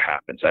care what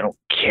happens. I don't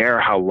care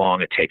how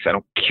long it takes. I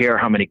don't care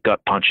how many gut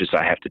punches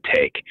I have to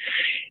take.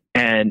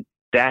 And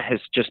that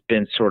has just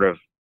been sort of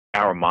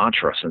our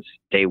mantra since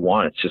day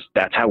one. It's just,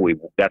 that's how we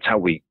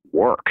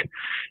work.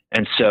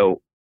 And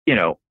so,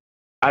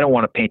 I don't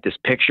want to paint this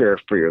picture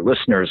for your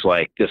listeners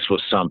like this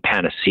was some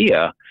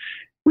panacea.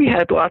 We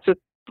had lots of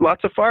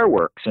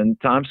fireworks and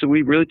times that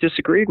we really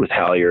disagreed with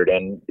Halyard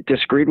and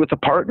disagreed with the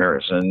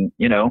partners. And,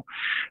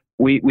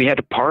 we had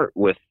to part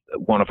with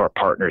one of our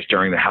partners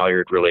during the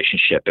Halyard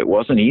relationship. It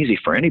wasn't easy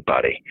for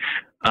anybody.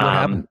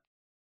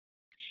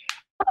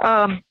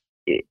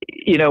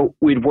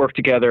 We'd worked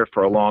together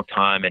for a long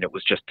time, and it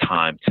was just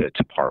time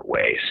to part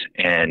ways,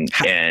 and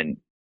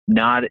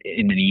not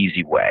in an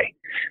easy way.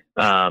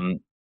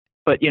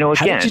 But, again,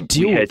 how did you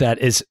deal with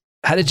that?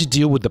 How did you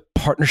deal with the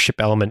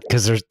partnership element?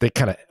 Because they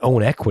kind of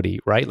own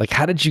equity, right? Like,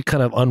 how did you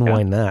kind of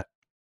unwind that?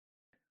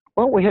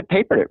 Well, we had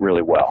papered it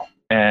really well.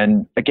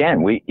 And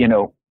again,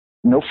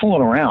 no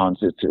fooling around.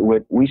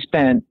 We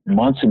spent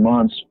months and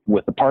months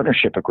with the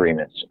partnership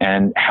agreements,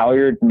 and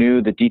Halyard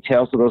knew the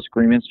details of those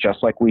agreements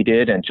just like we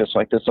did, and just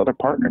like this other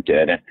partner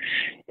did.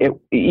 And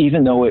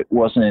even though it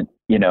wasn't,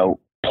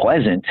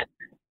 pleasant,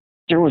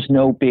 there was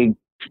no big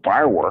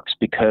fireworks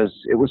because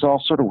it was all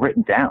sort of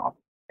written down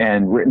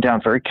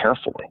very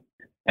carefully.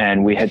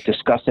 And we had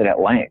discussed it at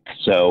length.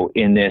 So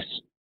in this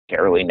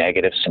fairly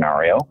negative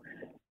scenario,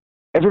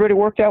 everybody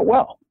worked out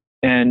well.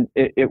 And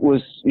it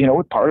was, we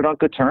parted on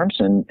good terms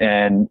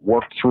and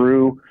worked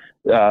through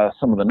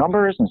some of the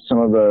numbers and some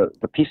of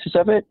the pieces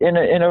of it in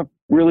a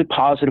really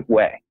positive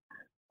way.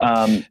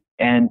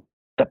 And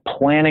the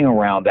planning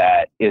around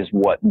that is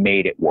what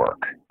made it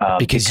work.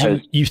 Because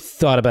you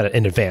thought about it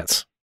in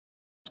advance.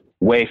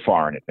 Way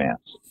far in advance.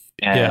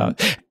 And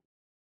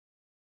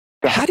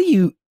how do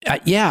you,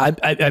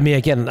 I mean,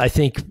 again, I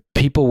think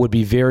people would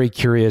be very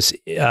curious.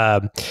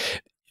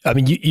 I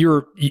mean,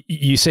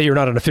 you say you're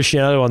not an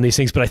aficionado on these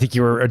things, but I think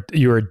you're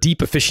a deep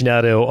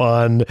aficionado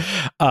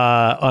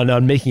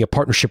on making a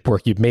partnership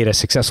work. You've made a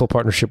successful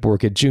partnership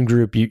work at June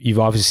Group. You've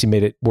obviously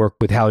made it work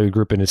with Halyard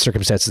Group, and in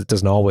circumstances it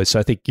doesn't always. So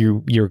I think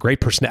you're a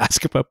great person to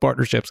ask about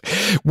partnerships.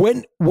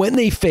 When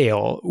they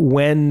fail,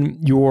 when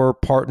your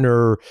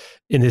partner,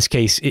 in this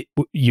case,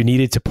 you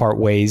needed to part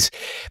ways,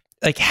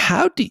 like,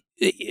 how do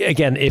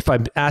again, if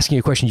I'm asking you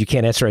a question you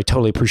can't answer, I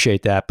totally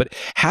appreciate that. But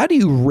how do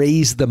you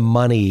raise the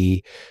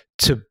money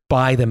to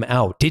buy them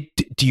out? Do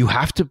you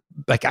have to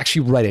like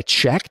actually write a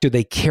check? Do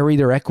they carry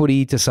their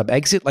equity to some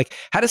exit? Like,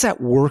 how does that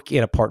work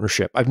in a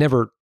partnership? I've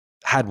never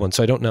had one,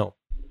 so I don't know.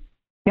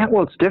 Yeah,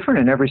 well, it's different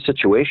in every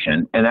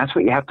situation, and that's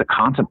what you have to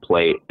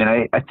contemplate.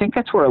 And I think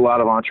that's where a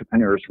lot of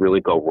entrepreneurs really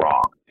go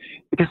wrong.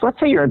 Because let's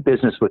say you're in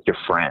business with your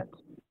friends.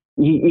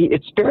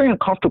 It's very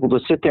uncomfortable to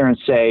sit there and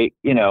say,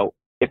 you know,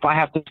 if I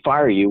have to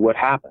fire you, what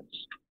happens?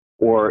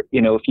 Or,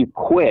 you know, if you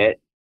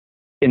quit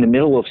in the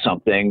middle of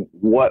something,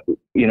 what's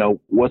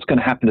going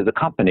to happen to the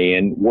company,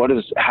 and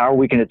how are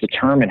we going to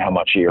determine how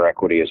much of your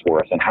equity is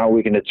worth, and how are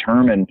we going to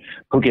determine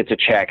who gets a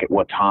check at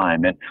what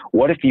time, and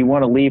what if you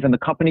want to leave and the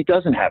company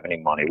doesn't have any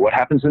money? What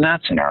happens in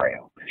that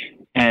scenario?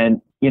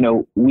 And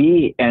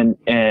we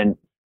and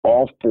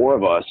all four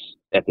of us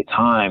at the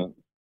time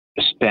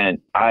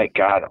spent,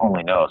 God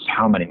only knows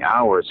how many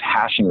hours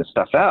hashing this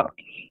stuff out,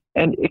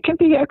 and it can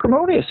be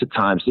acrimonious at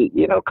times,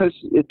 because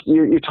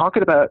you're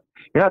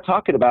not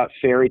talking about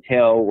fairy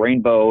tale,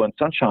 rainbow, and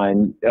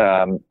sunshine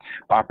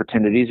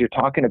opportunities. You're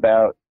talking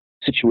about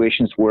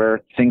situations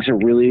where things are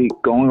really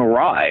going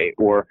awry,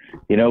 or,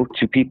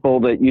 two people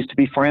that used to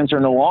be friends are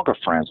no longer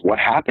friends. What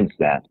happens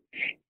then?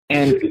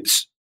 And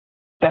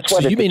that's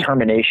why the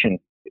determination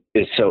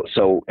is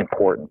so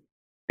important,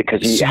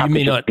 because you have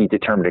to just be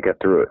determined to get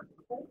through it.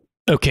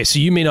 Okay, so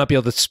you may not be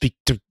able to speak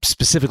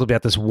specifically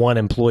about this one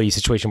employee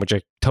situation, which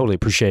I totally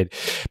appreciate.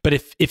 But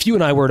if you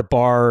and I were at a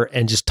bar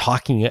and just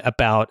talking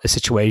about a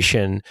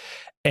situation,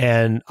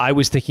 and I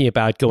was thinking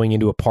about going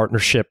into a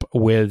partnership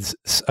with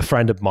a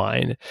friend of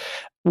mine,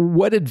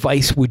 what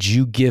advice would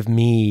you give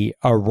me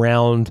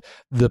around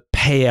the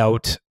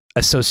payout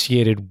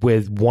associated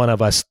with one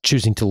of us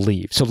choosing to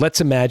leave? So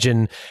let's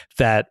imagine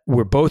that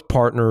we're both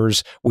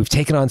partners. We've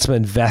taken on some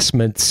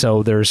investment.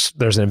 So there's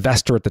an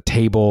investor at the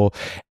table,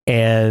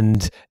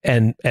 and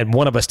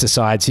one of us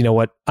decides, you know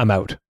what, I'm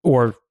out,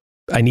 or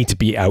I need to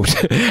be out.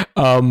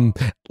 Do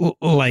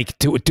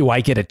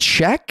I get a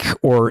check,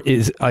 or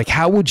is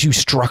how would you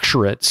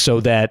structure it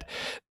so that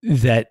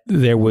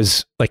there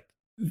was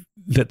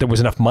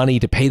enough money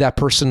to pay that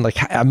person?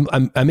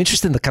 I'm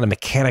interested in the kind of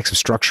mechanics of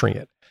structuring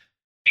it.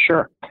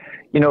 Sure.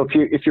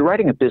 If you're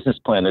writing a business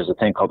plan, there's a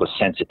thing called a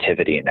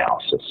sensitivity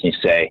analysis. You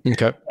say,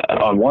 okay,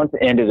 on one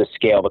end of the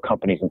scale, the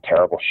company's in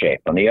terrible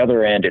shape. On the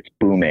other end, it's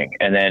booming.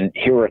 And then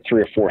here are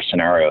 3 or 4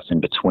 scenarios in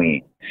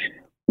between.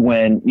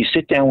 When you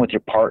sit down with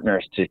your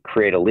partners to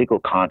create a legal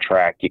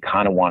contract, you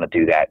kind of want to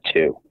do that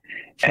too.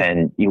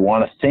 And you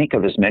want to think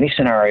of as many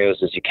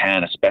scenarios as you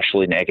can,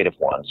 especially negative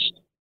ones,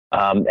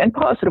 and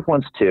positive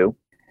ones too.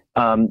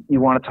 You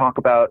want to talk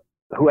about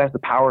who has the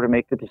power to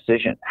make the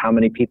decision? How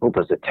many people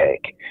does it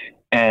take?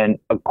 And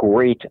a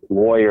great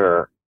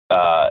lawyer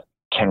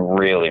can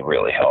really,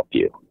 really help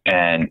you.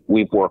 And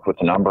we've worked with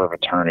a number of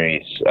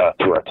attorneys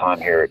through our time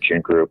here at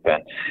Jun Group,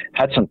 and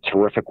had some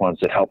terrific ones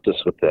that helped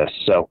us with this.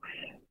 So,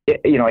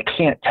 I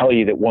can't tell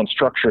you that one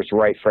structure is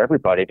right for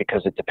everybody,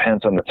 because it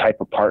depends on the type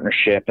of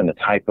partnership and the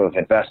type of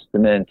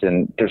investment,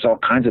 and there's all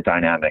kinds of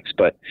dynamics.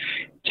 But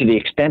to the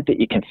extent that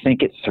you can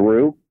think it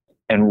through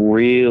and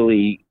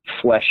really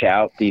flesh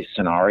out these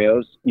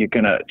scenarios, you're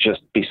going to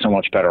just be so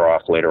much better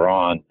off later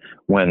on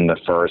when the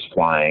fur is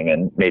flying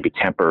and maybe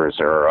tempers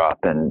are up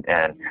and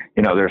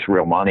there's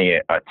real money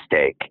at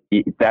stake.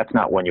 That's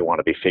not when you want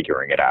to be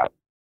figuring it out.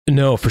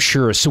 No, for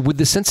sure. So with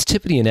the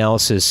sensitivity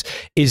analysis,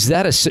 is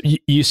that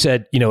you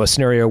said, a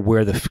scenario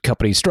where the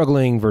company's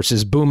struggling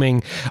versus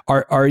booming.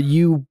 Are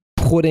you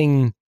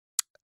putting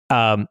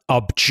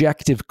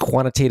objective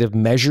quantitative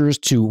measures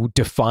to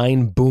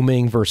define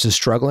booming versus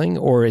struggling,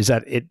 or is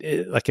that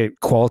like a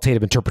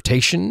qualitative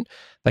interpretation?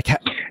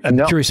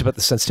 I'm curious about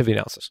the sensitivity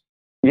analysis.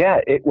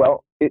 Yeah,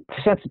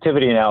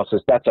 sensitivity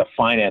analysis, that's a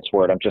finance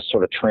word. I'm just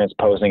sort of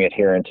transposing it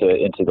here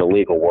into the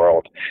legal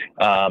world,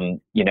 in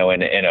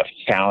a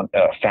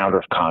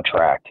founder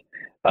contract.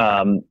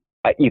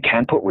 You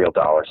can put real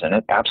dollars in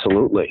it,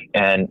 absolutely,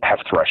 and have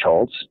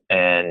thresholds.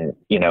 And,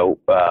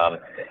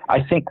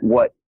 I think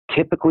what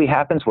typically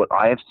happens, what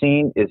I have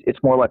seen, is it's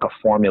more like a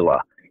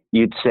formula.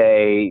 You'd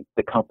say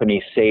the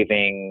company's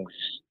savings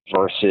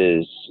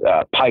versus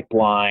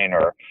pipeline,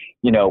 or,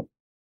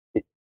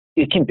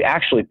 it can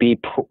actually be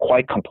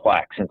quite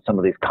complex in some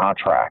of these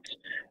contracts,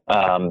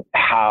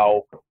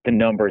 how the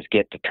numbers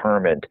get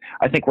determined.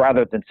 I think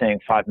rather than saying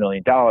 $5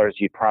 million,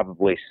 you'd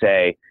probably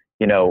say,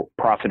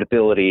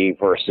 profitability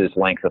versus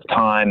length of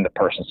time, the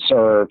person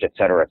served, et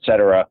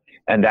cetera,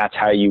 and that's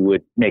how you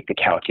would make the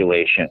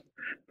calculation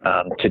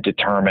to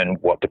determine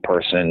what the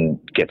person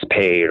gets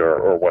paid,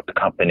 or what the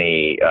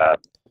company,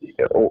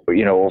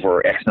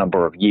 over X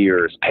number of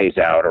years pays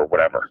out, or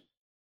whatever.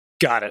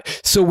 Got it.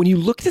 So when you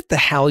looked at the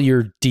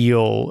Halyard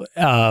deal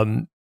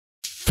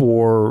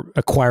for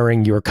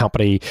acquiring your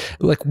company,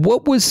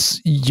 what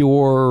was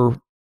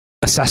your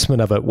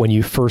assessment of it when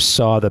you first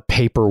saw the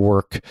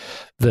paperwork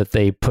that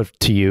they put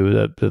to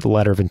you, the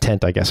letter of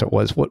intent, I guess it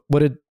was? What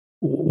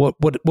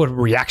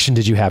reaction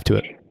did you have to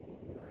it?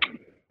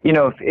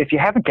 if you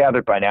haven't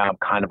gathered by now, I'm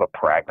kind of a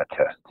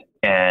pragmatist,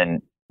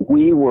 and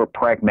we were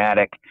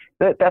pragmatic.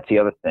 That's the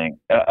other thing.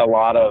 A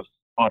lot of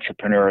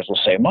entrepreneurs will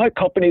say, my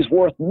company's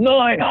worth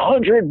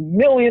 $900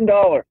 million.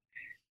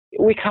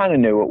 We kind of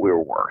knew what we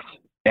were worth.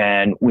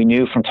 And we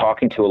knew from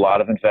talking to a lot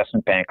of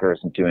investment bankers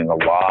and doing a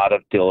lot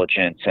of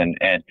diligence and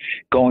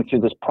going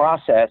through this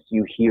process,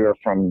 you hear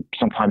from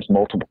sometimes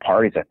multiple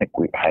parties.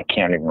 I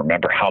can't even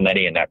remember how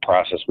many in that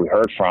process we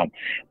heard from,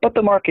 but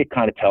the market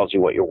kind of tells you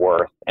what you're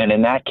worth. And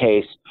in that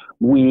case,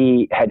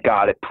 we had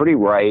got it pretty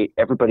right.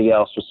 Everybody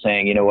else was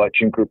saying, you know what,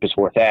 June Group is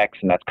worth X,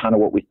 and that's kind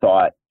of what we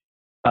thought.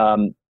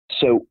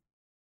 So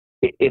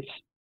it's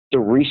the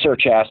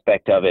research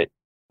aspect of it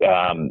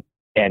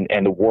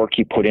and the work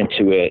you put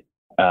into it.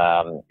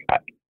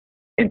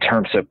 In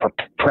terms of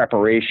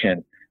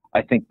preparation,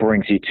 I think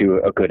brings you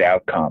to a good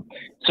outcome.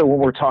 So when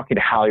we're talking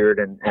to Halyard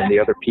and the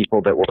other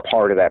people that were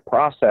part of that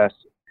process,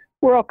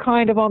 we're all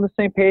kind of on the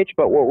same page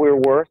about what we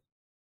were worth.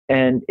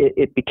 And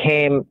it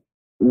became,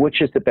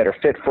 which is the better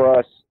fit for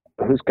us,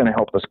 who's going to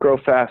help us grow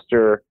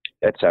faster,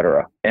 et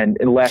cetera. And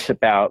less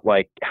about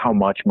like, how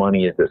much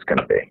money is this going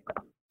to be?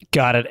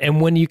 Got it.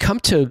 And when you come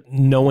to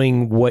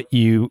knowing what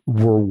you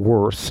were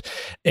worth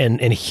and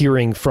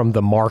hearing from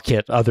the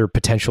market, other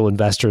potential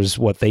investors,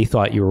 what they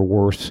thought you were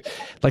worth,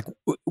 like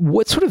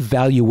what sort of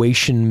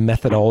valuation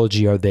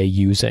methodology are they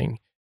using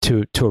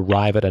to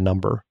arrive at a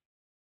number?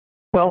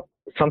 Well,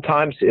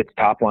 sometimes it's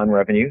top line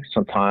revenue.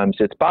 Sometimes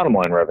it's bottom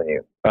line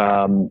revenue.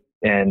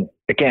 And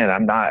again,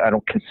 I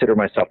don't consider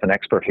myself an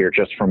expert here,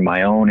 just from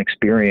my own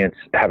experience,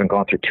 having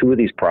gone through two of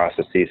these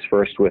processes,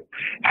 first with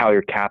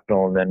Halyard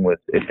Capital and then with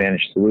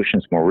Advantage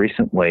Solutions more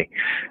recently.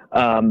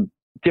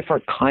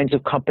 Different kinds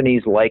of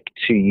companies like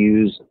to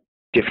use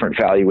different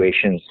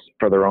valuations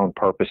for their own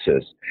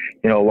purposes.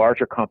 A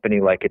larger company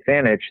like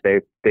Advantage,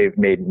 they've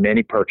made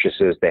many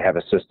purchases. They have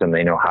a system.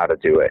 They know how to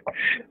do it.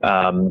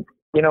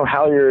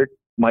 Halyard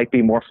might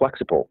be more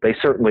flexible. They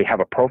certainly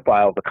have a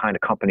profile of the kind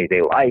of company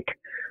they like.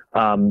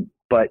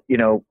 But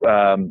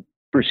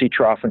Bruce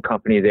Etroff and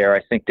company there,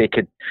 I think they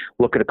could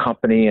look at a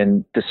company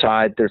and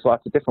decide there's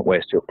lots of different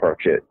ways to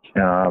approach it.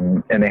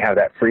 And they have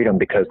that freedom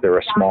because they're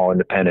a small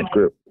independent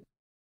group.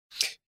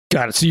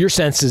 Got it. So your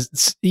sense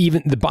is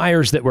even the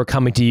buyers that were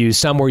coming to you,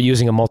 some were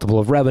using a multiple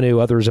of revenue,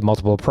 others a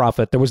multiple of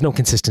profit. There was no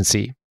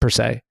consistency per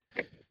se.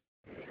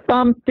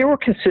 There was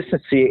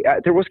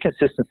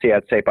consistency,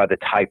 I'd say, by the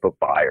type of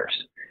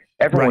buyers.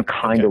 Everyone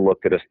kind of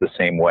looked at us the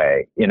same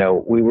way.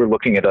 We were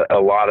looking at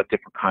a lot of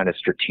different kind of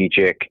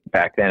strategic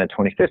back then in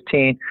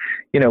 2015.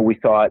 We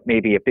thought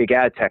maybe a big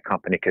ad tech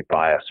company could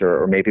buy us,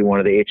 or maybe one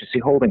of the agency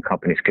holding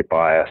companies could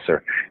buy us,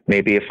 or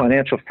maybe a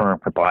financial firm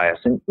could buy us.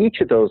 And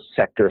each of those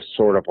sectors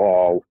sort of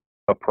all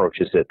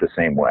approaches it the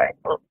same way.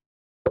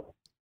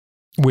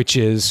 Which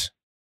is?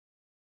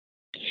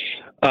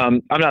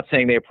 I'm not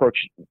saying they approach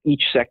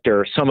each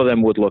sector. Some of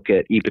them would look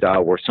at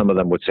EBITDA, where some of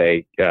them would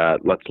say,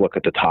 let's look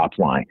at the top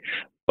line.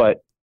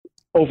 But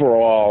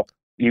overall,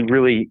 you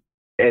really,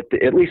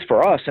 at least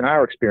for us, in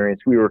our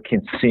experience, we were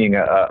seeing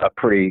a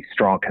pretty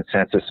strong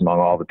consensus among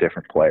all the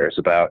different players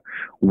about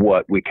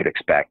what we could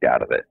expect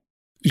out of it.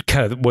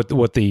 Kind of what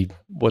the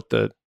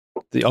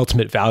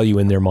ultimate value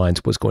in their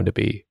minds was going to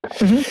be.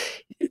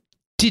 Mm-hmm.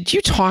 Did you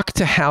talk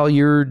to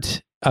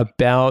Halyard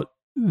about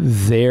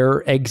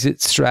their exit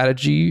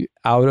strategy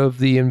out of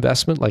the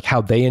investment, like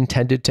how they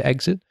intended to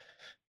exit?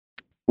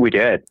 We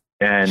did.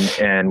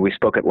 And we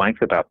spoke at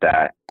length about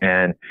that.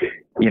 And,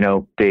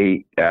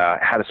 they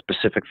had a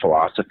specific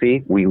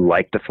philosophy. We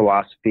liked the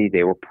philosophy.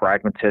 They were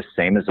pragmatists,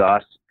 same as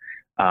us.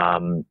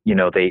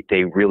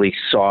 They really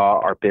saw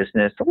our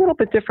business a little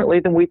bit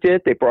differently than we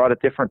did. They brought a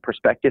different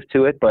perspective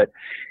to it, but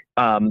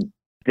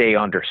they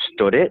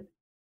understood it.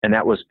 And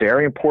that was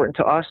very important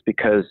to us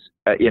because,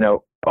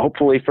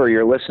 hopefully for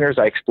your listeners,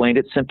 I explained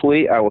it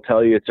simply. I will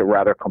tell you it's a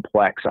rather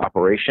complex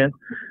operation.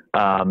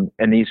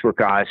 And these were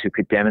guys who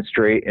could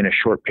demonstrate in a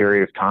short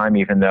period of time,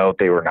 even though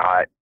they were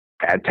not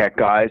ad tech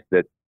guys,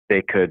 that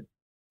they could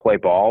play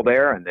ball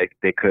there and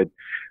they could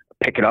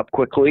pick it up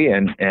quickly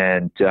and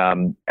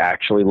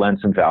actually lend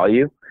some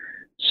value.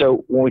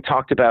 So when we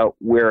talked about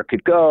where it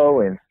could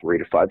go in 3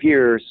 to 5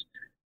 years,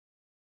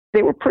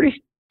 I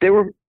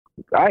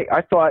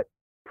thought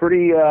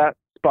pretty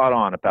spot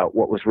on about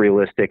what was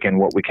realistic and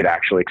what we could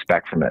actually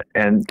expect from it.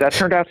 And that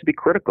turned out to be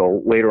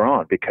critical later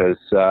on because,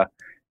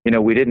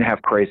 we didn't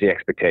have crazy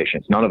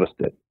expectations. None of us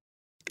did.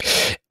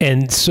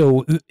 And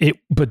so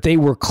but they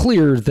were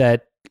clear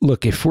that,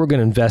 look, if we're going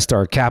to invest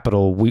our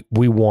capital,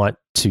 we want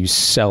to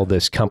sell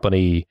this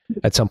company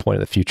at some point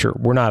in the future.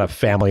 We're not a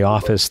family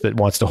office that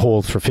wants to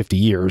hold for 50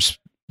 years.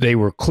 They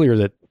were clear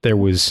that there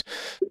was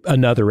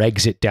another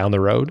exit down the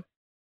road.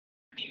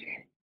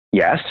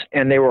 Yes,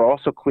 and they were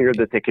also clear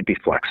that they could be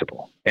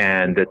flexible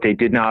and that they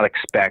did not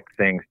expect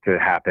things to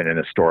happen in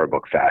a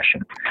storybook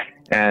fashion.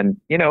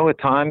 And, at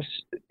times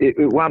it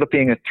wound up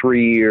being a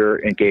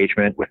 3-year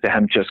engagement with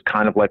them, just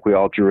kind of like we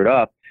all drew it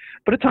up.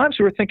 But at times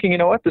we were thinking,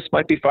 this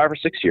might be 5 or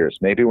 6 years.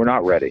 Maybe we're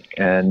not ready.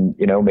 And,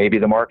 maybe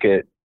the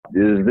market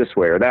is this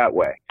way or that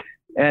way.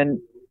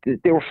 And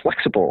they were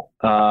flexible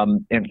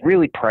and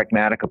really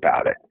pragmatic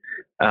about it.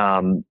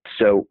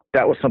 So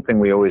that was something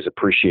we always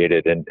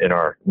appreciated in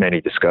our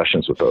many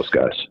discussions with those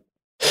guys.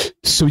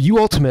 So you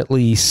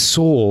ultimately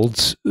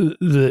sold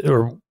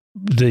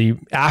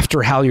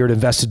after Halyard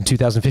invested in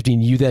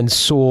 2015, you then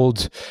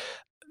sold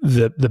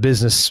the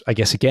business, I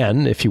guess,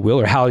 again, if you will,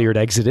 or Halyard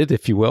exited,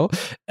 if you will,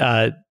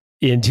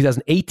 in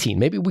 2018.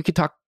 Maybe we could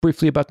talk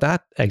briefly about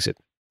that exit.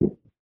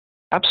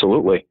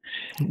 Absolutely.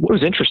 It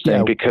was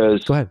interesting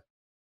because, go ahead.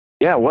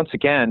 Yeah, once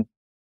again,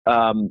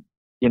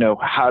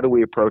 how do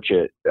we approach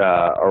it?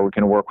 Are we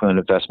going to work with an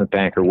investment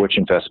banker? Which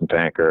investment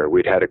banker?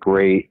 We'd had a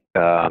great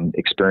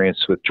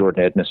experience with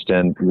Jordan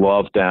Edmiston,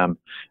 loved them.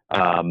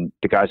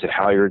 The guys at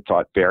Halyard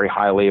thought very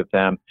highly of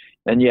them.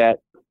 And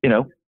yet,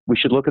 we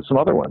should look at some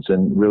other ones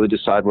and really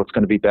decide what's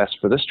going to be best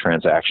for this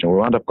transaction. We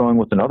wound up going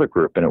with another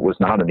group, and it was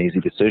not an easy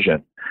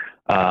decision.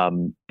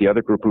 The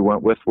other group we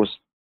went with was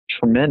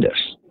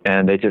tremendous,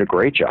 and they did a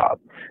great job.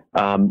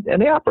 And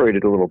they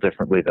operated a little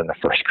differently than the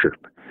first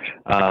group.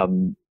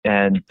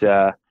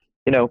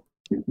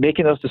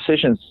 Making those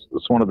decisions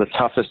was one of the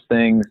toughest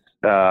things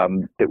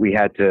that we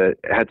had to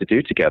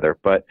do together.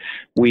 But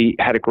we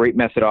had a great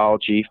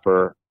methodology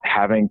for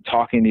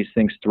talking these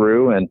things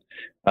through, and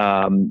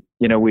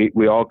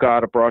we all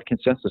got a broad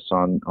consensus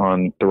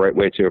on the right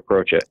way to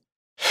approach it.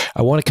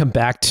 I want to come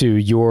back to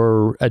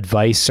your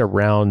advice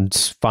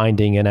around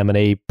finding an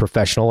M&A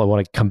professional. I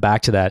want to come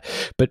back to that,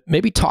 but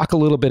maybe talk a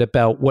little bit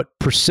about what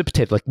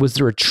precipitated. Like, was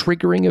there a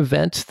triggering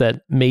event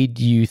that made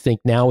you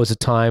think now is a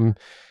time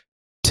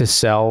to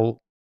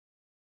sell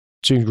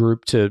June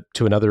Group to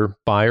another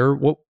buyer?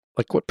 What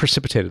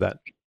precipitated that?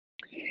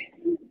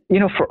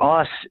 For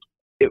us,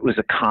 it was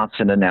a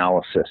constant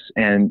analysis,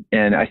 and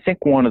I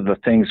think one of the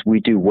things we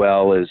do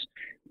well is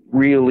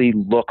really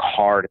look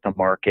hard at the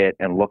market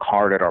and look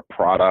hard at our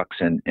products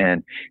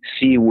and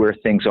see where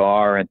things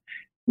are. And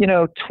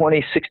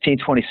 2016,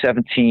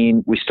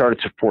 2017, we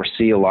started to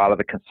foresee a lot of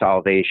the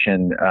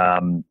consolidation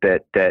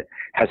that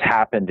has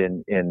happened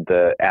in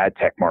the ad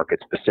tech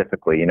market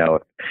specifically.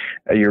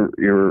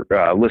 Your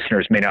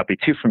listeners may not be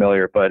too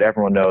familiar, but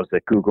everyone knows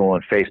that Google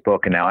and Facebook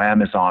and now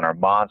Amazon are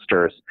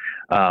monsters.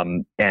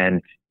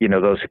 And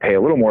those who pay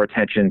a little more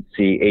attention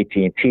see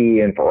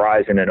AT&T and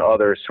Verizon and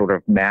others sort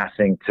of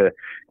massing to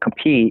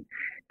compete.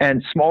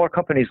 And smaller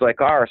companies like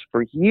ours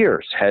for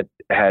years had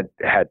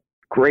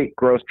great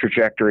growth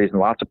trajectories and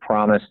lots of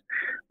promise.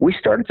 We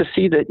started to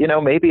see that,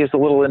 maybe as a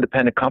little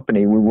independent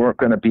company, we weren't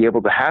going to be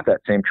able to have that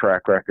same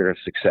track record of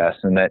success,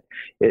 and that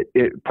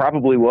it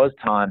probably was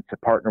time to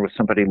partner with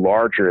somebody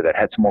larger that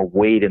had some more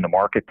weight in the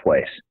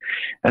marketplace.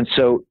 And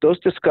so those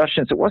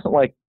discussions, it wasn't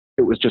like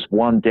it was just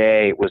one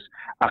day. It was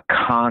a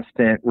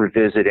constant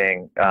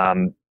revisiting,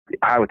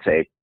 I would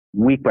say,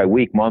 week by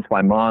week, month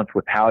by month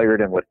with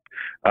Halyard and with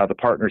the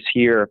partners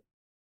here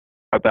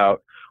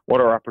about what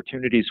our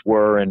opportunities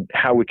were and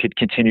how we could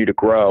continue to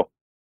grow.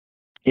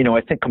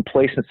 I think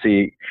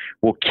complacency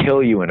will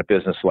kill you in a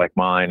business like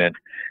mine.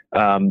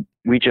 And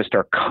we just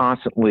are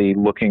constantly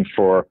looking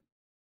for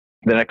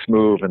the next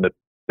move and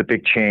the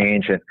big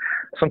change. And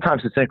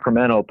sometimes it's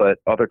incremental, but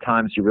other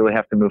times you really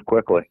have to move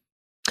quickly.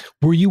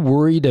 Were you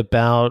worried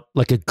about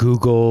like a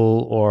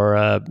Google or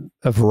a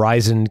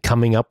Verizon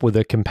coming up with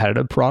a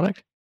competitive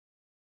product?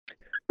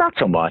 Not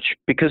so much,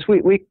 because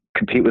we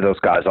compete with those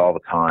guys all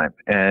the time,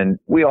 and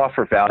we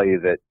offer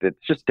value that's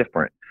just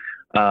different.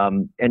 A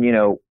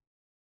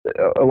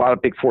lot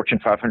of big Fortune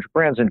 500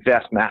 brands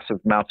invest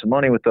massive amounts of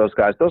money with those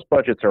guys. Those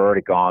budgets are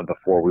already gone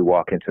before we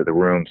walk into the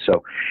room.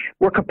 So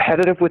we're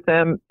competitive with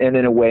them, and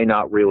in a way,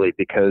 not really,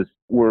 because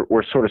we're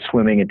sort of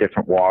swimming in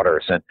different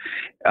waters. And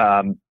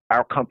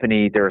our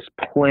company, there's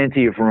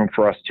plenty of room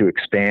for us to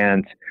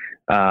expand.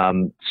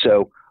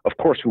 So of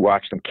course, we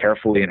watch them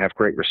carefully and have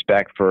great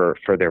respect for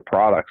their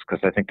products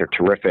because I think they're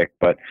terrific.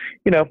 But,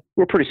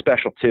 we're pretty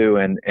special too,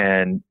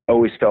 and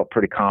always felt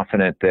pretty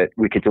confident that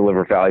we could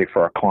deliver value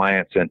for our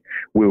clients and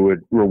we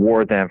would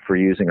reward them for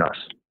using us.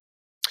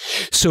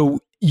 So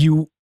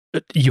you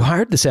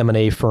hired this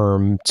M&A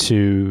firm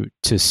to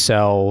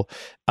sell.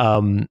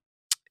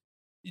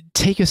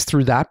 Take us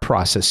through that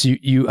process.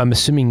 I'm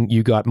assuming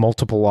you got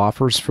multiple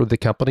offers for the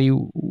company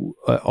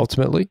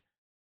ultimately?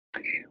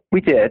 We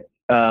did.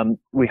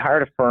 We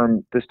hired a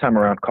firm this time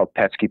around called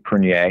Petsky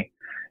Prunier,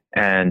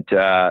 and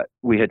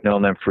we had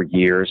known them for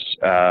years,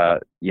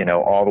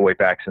 all the way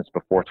back since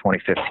before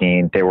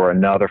 2015. They were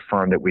another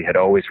firm that we had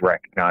always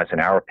recognized, in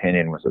our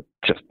opinion, was a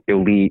just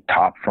elite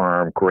top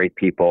firm, great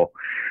people.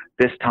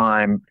 This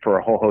time, for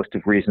a whole host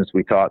of reasons,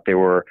 we thought they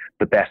were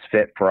the best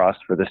fit for us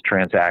for this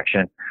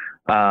transaction.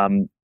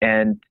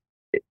 And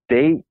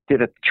they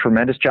did a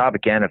tremendous job,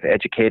 again, of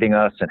educating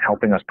us and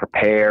helping us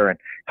prepare and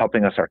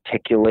helping us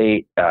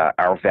articulate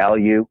our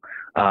value.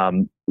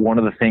 One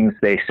of the things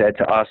they said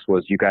to us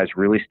was, you guys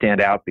really stand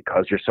out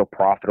because you're so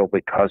profitable,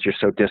 because you're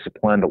so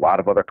disciplined. A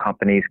lot of other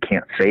companies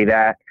can't say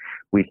that.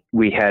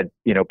 We had,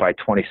 by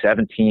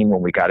 2017,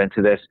 when we got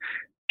into this,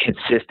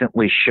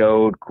 consistently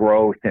showed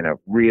growth in a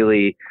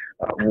really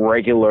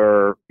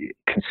regular,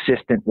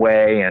 consistent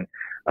way. And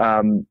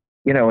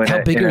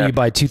How big are you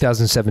by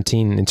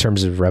 2017 in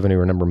terms of revenue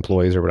or number of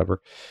employees or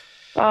whatever?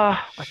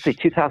 Let's see,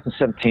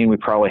 2017, we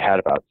probably had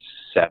about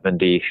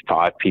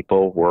 75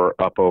 people. We're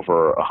up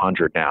over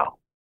 100 now.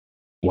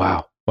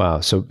 Wow.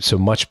 So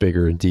much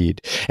bigger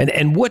indeed.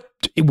 And what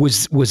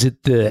was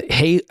it the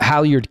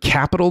Halyard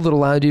capital that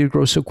allowed you to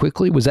grow so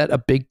quickly? Was that a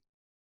big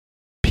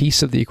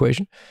piece of the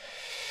equation?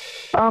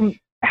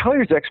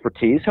 Halyard's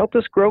expertise helped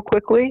us grow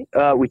quickly.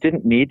 We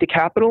didn't need the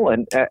capital,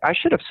 and I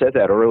should have said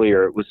that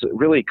earlier. It was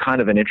really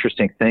kind of an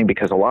interesting thing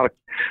because a lot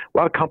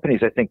of companies,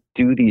 I think,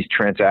 do these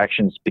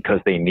transactions because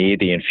they need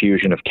the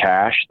infusion of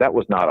cash. That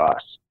was not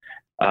us.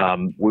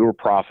 We were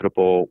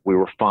profitable. We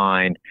were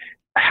fine.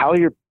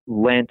 Halyard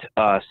lent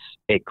us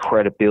a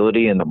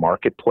credibility in the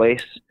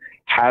marketplace.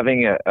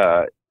 Having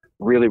a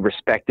really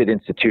respected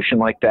institution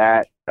like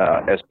that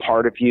as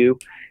part of you,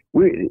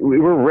 we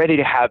were ready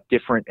to have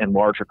different and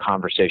larger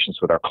conversations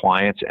with our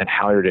clients, and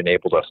Halyard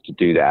enabled us to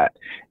do that.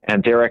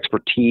 And their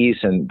expertise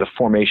and the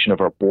formation of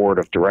our board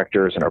of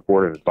directors and our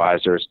board of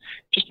advisors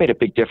just made a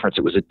big difference.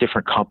 It was a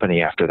different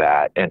company after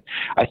that. And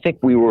I think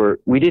we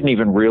didn't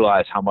even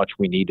realize how much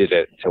we needed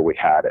it until we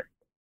had it.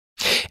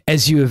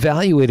 As you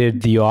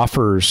evaluated the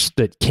offers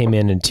that came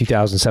in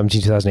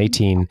 2017,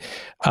 2018,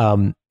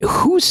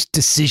 whose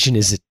decision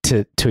is it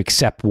to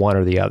accept one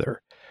or the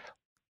other?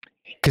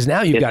 Because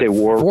now you've got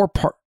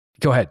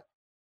Go ahead.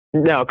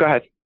 No, go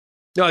ahead.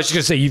 No, I was just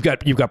going to say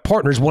you've got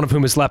partners, one of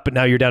whom is left, but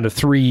now you're down to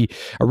 3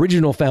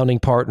 original founding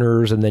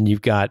partners, and then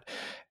you've got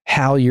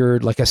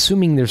Halyard. Like,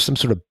 assuming there's some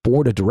sort of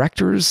board of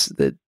directors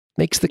that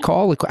makes the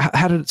call. Like,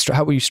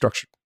 how were you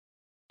structured?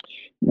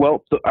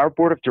 Well, our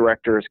board of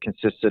directors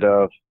consisted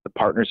of the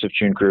partners of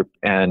June Group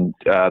and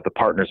the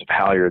partners of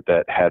Halyard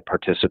that had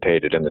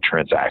participated in the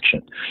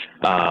transaction.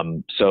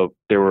 So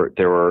there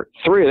were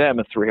 3 of them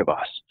and 3 of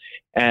us.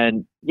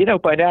 And,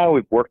 by now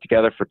we've worked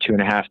together for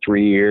 2.5,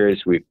 3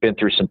 years. We've been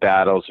through some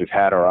battles. We've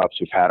had our ups.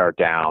 We've had our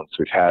downs.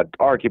 We've had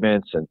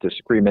arguments and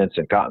disagreements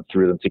and gotten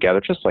through them together,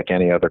 just like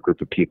any other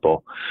group of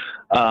people.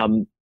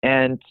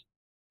 And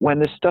when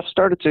this stuff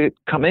started to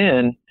come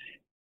in,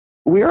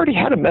 we already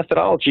had a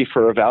methodology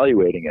for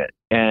evaluating it.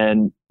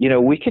 And,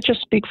 we could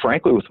just speak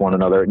frankly with one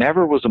another. It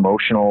never was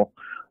emotional.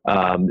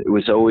 It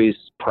was always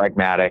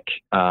pragmatic.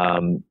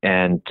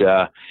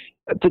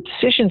 The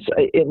decisions,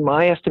 in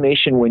my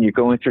estimation, when you're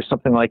going through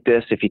something like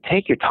this, if you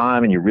take your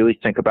time and you really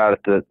think about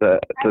it, the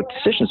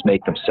decisions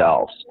make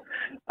themselves.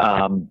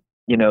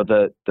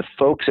 The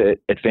folks at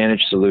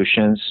Advantage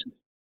Solutions,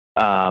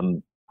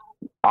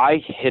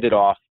 I hit it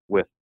off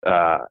with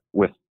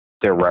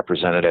their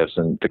representatives,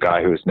 and the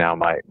guy who is now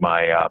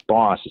my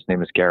boss, his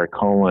name is Gary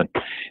Colan.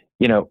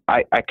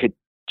 I could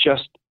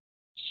just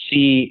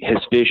see his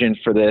vision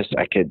for this.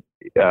 I could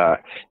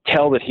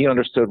tell that he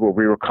understood where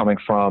we were coming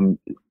from.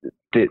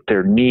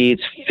 Their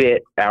needs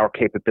fit our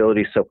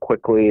capabilities so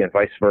quickly, and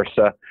vice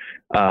versa.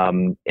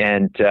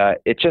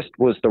 It just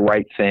was the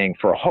right thing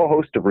for a whole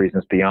host of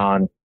reasons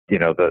beyond,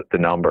 the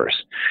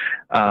numbers.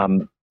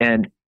 And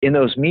in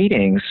those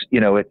meetings,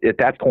 at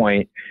that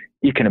point,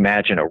 you can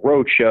imagine a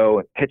road show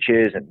and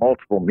pitches and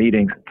multiple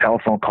meetings, and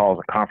telephone calls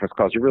and conference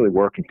calls. You're really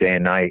working day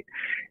and night.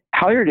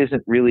 Halyard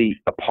isn't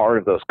really a part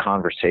of those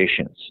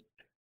conversations.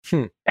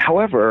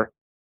 However,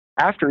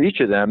 after each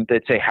of them,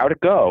 they'd say, how'd it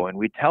go? And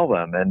we'd tell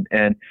them,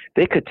 and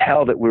they could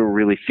tell that we were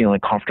really feeling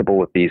comfortable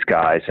with these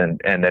guys, and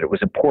that it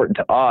was important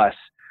to us,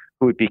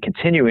 who would be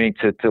continuing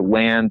to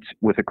land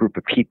with a group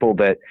of people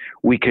that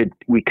we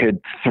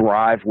could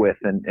thrive with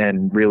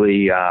and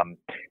really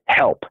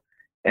help.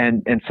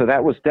 And so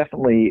that was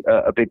definitely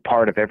a big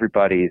part of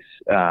everybody's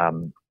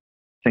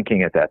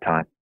thinking at that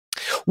time.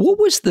 What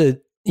was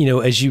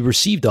as you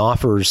received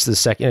offers the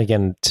second,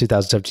 again,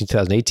 2017,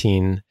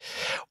 2018,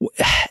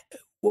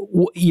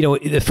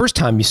 the first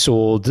time you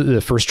sold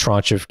the first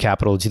tranche of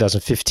capital in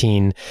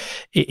 2015,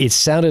 it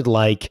sounded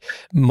like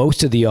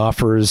most of the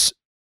offers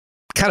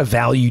kind of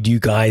valued you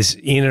guys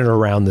in and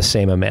around the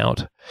same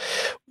amount.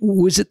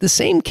 Was it the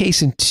same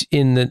case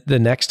in the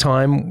next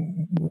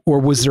time, or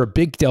was there a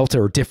big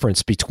delta or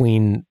difference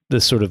between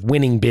the sort of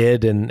winning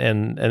bid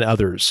and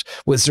others?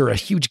 Was there a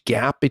huge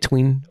gap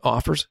between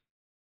offers?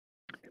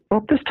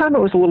 Well, this time it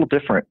was a little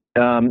different.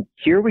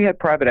 Here we had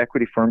private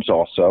equity firms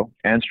also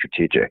and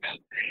strategics.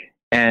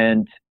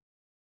 And,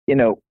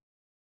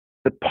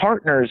 the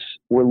partners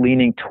were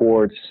leaning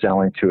towards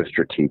selling to a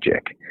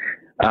strategic.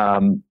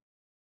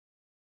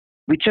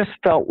 We just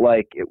felt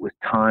like it was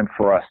time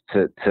for us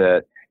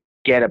to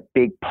get a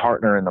big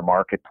partner in the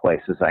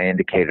marketplace, as I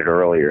indicated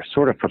earlier,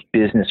 sort of for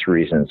business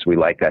reasons. We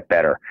like that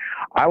better.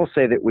 I will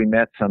say that we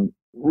met some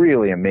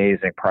really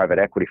amazing private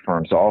equity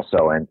firms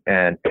also.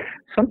 And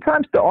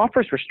sometimes the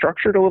offers were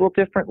structured a little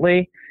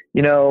differently,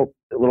 a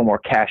little more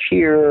cash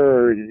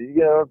here,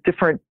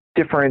 different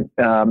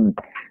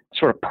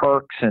sort of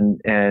perks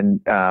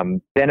and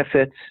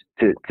benefits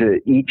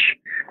to each.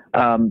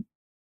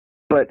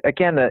 But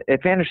again, the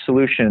Advantage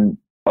Solutions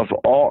of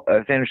all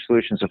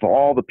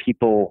the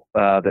people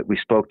that we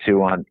spoke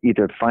to on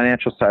either the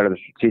financial side or the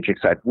strategic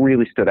side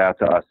really stood out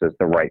to us as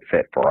the right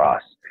fit for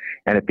us.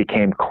 And it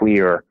became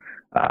clear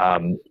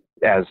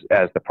as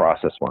the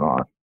process went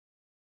on.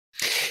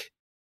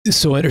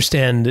 So I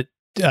understand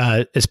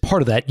that as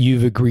part of that,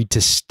 you've agreed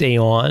to stay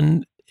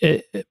on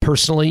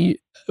personally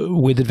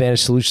with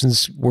Advantage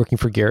Solutions working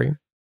for Gary?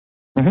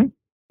 Mm-hmm.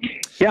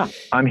 Yeah,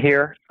 I'm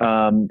here,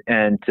 and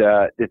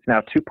it's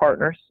now 2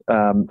 partners.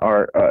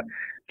 Our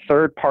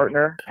third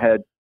partner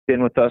had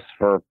been with us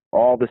for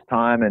all this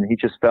time, and he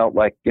just felt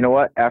like, you know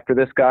what, after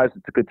this, guys,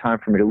 it's a good time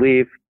for me to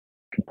leave.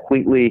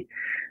 Completely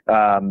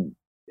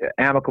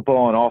amicable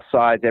on all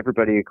sides.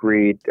 Everybody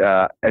agreed.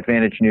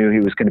 Advantage knew he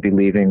was going to be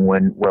leaving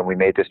when we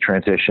made this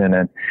transition,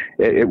 and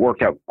it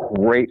worked out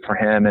great for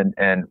him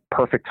and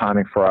perfect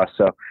timing for us.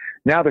 So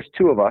now there's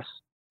 2 of us,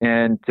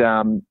 and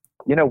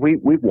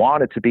we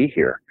wanted to be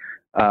here.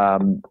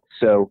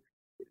 So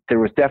there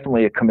was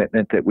definitely a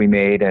commitment that we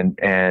made, and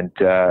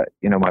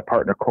my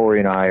partner Corey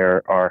and I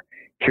are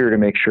here to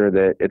make sure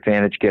that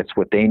Advantage gets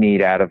what they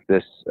need out of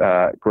this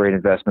great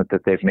investment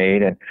that they've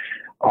made, and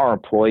our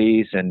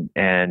employees and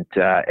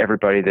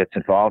everybody that's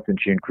involved in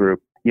June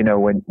Group.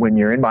 When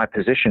you're in my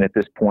position at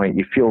this point,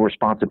 you feel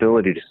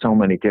responsibility to so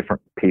many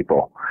different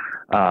people.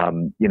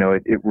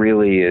 It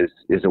really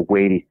is a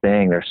weighty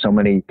thing. There's so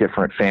many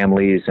different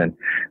families and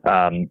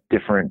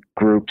different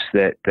groups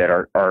that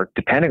are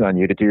depending on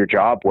you to do your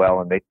job well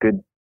and make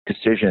good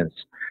decisions.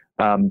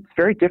 It's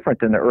very different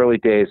than the early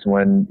days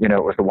when, it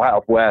was the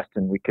Wild West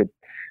and we could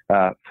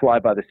fly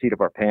by the seat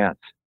of our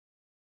pants.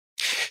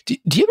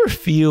 Do you ever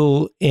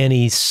feel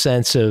any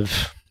sense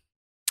of,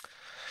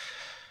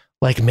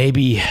 like,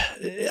 maybe,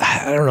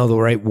 I don't know the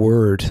right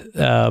word.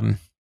 Do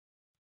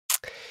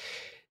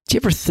you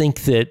ever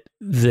think that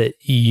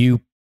you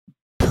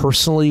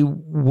personally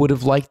would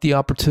have liked the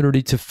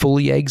opportunity to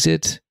fully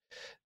exit?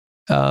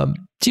 Do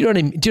you know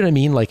what I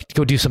mean? Like,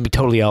 go do something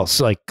totally else,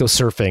 like go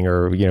surfing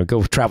or,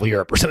 go travel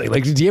Europe or something.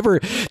 Like, do you ever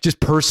just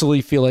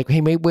personally feel like,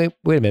 hey, wait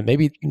a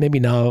minute, maybe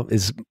now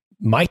is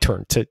my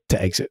turn to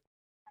exit?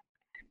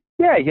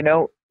 Yeah,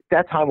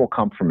 that time will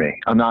come for me.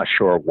 I'm not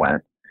sure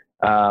when.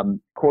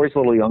 Corey's a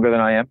little younger than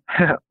I am,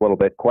 a little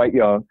bit, quite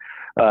young.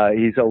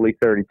 He's only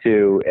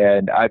 32,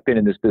 and I've been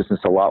in this business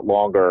a lot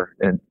longer.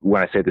 And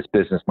when I say this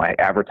business, my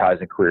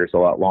advertising career is a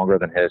lot longer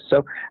than his.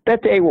 So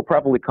that day will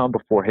probably come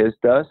before his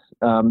does.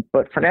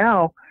 But for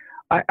now,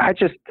 I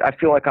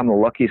feel like I'm the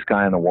luckiest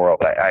guy in the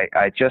world.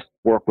 I just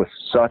work with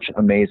such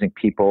amazing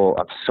people.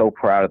 I'm so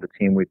proud of the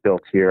team we've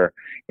built here.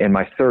 In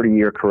my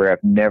 30-year career,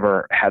 I've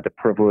never had the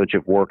privilege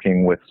of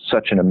working with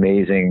such an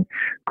amazing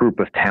group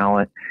of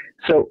talent.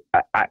 So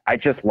I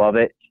just love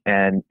it.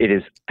 And it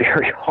is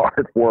very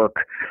hard work.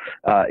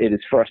 It is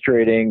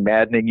frustrating,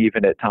 maddening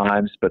even at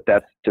times, but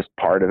that's just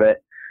part of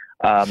it.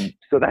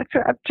 So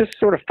I'm just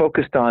sort of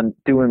focused on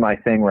doing my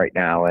thing right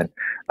now.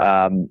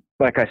 And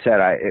like I said,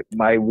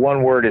 my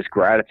one word is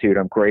gratitude.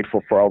 I'm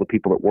grateful for all the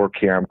people that work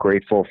here. I'm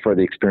grateful for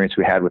the experience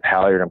we had with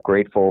Halyard. I'm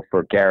grateful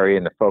for Gary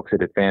and the folks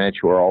at Advantage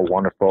who are all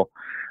wonderful.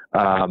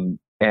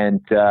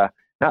 And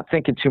not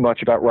thinking too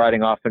much about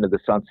riding off into the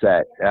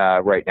sunset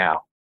right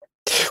now.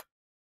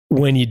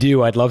 When you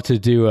do, I'd love to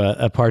do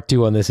a part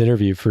 2 on this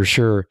interview for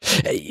sure.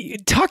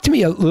 Talk to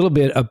me a little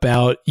bit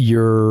about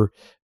your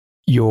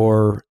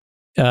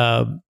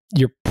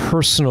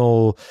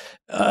personal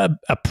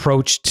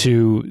approach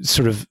to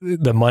sort of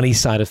the money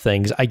side of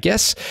things. I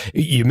guess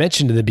you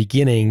mentioned in the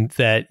beginning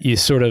that you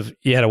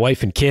had a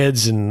wife and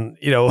kids, and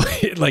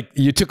like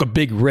you took a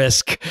big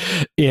risk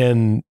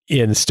in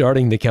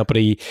starting the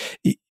company.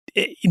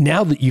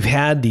 Now that you've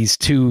had these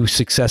 2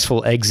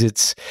 successful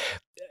exits,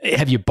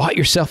 have you bought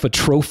yourself a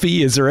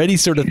trophy? Is there any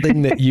sort of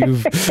thing that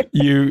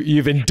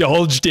you've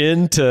indulged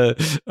in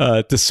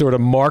to sort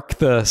of mark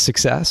the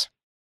success?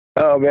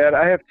 Oh man,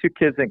 I have 2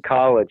 kids in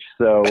college,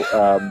 so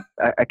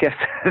I guess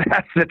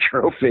that's the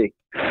trophy.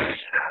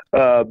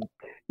 I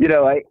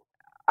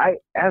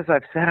as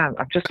I've said, I'm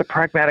just a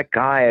pragmatic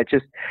guy. I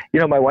just,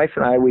 my wife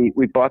and I, we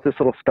bought this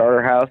little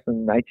starter house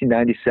in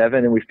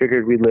 1997, and we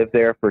figured we'd live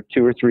there for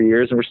 2 or 3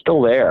 years, and we're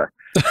still there.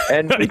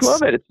 And nice. We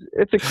love it.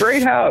 It's a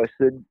great house.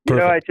 And,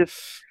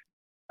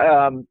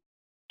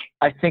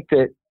 I think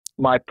that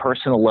my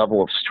personal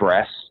level of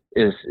stress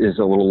is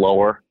a little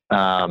lower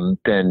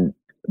than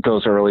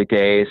those early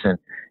days. And,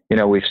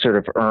 we've sort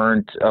of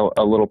earned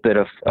a little bit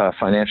of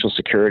financial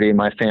security in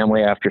my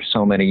family after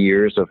so many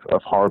years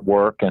of hard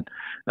work. And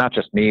not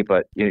just me,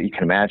 but you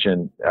can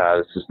imagine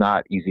this is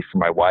not easy for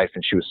my wife.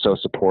 And she was so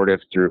supportive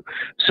through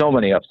so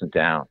many ups and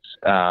downs.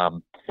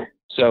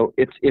 So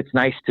it's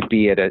nice to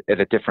be at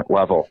a different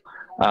level.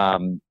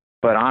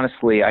 But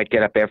honestly, I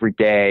get up every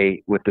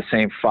day with the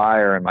same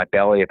fire in my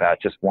belly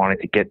about just wanting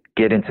to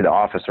get into the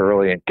office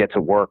early and get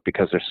to work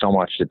because there's so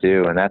much to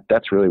do. And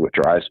that's really what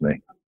drives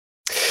me.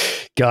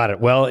 Got it.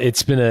 Well,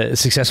 it's been a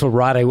successful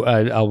ride.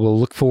 I will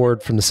look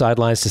forward from the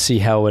sidelines to see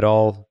how it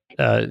all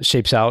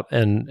shapes out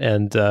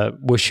and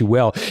wish you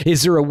well.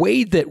 Is there a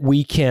way that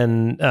we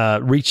can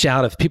reach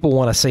out if people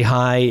want to say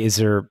hi? Is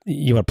there,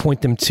 you want to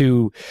point them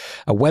to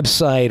a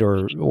website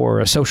or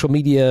a social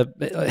media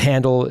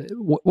handle?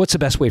 What's the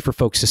best way for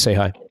folks to say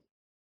hi?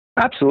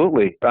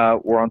 Absolutely.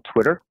 We're on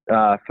Twitter,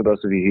 for those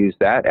of you who use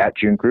that, at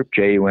June Group,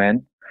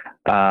 JUN.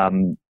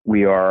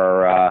 We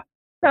are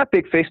not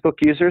big Facebook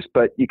users,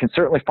 but you can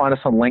certainly find us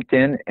on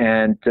LinkedIn,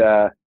 and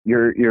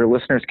your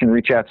listeners can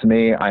reach out to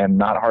me. I am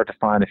not hard to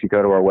find if you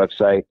go to our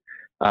website.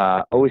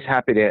 Always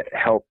happy to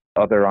help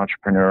other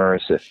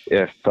entrepreneurs.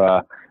 If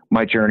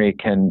my journey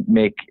can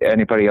make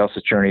anybody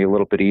else's journey a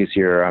little bit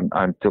easier,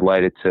 I'm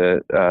delighted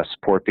to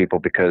support people,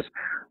 because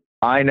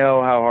I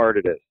know how hard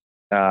it is.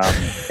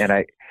 And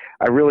I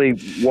really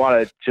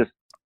want to just,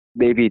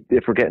 maybe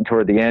if we're getting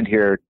toward the end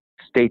here,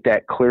 state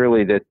that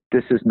clearly, that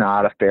this is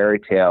not a fairy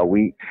tale.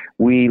 We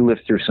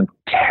lived through some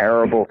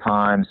terrible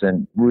times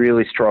and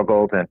really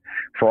struggled. And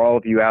for all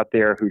of you out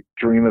there who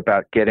dream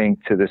about getting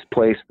to this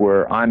place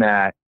where I'm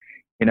at,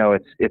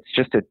 it's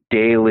just a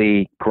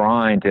daily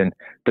grind. And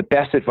the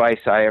best advice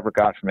I ever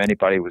got from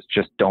anybody was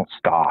just don't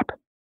stop.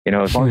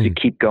 As long as you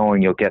keep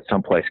going, you'll get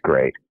someplace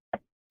great.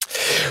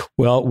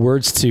 Well,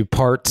 words to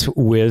part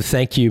with.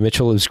 Thank you,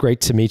 Mitchell. It was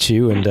great to meet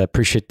you, and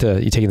appreciate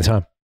you taking the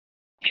time.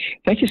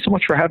 Thank you so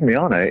much for having me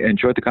on. I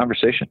enjoyed the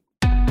conversation.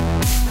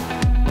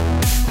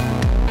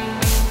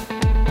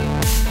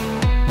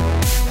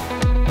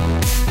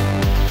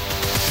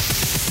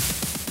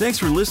 Thanks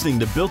for listening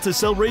to Built to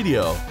Sell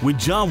Radio with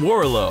John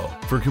Warrillow.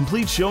 For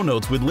complete show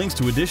notes with links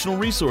to additional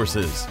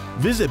resources,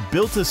 visit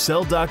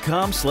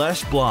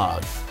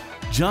builttosell.com/blog.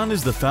 John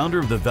is the founder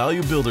of the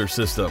Value Builder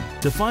System.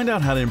 To find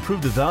out how to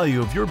improve the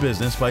value of your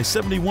business by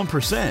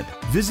 71%,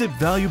 visit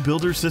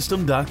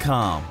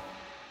valuebuildersystem.com.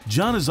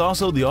 John is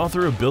also the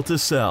author of Built to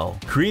Sell,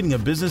 Creating a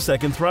Business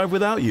That Can Thrive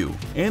Without You,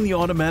 and The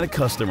Automatic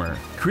Customer,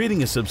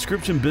 Creating a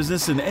Subscription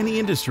Business in Any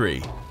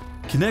Industry.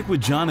 Connect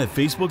with John at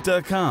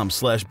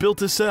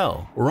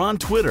facebook.com/built-to-sell or on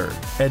Twitter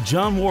at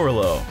John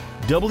Warrillow,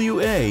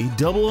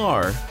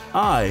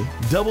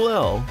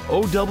 WARRILLOW.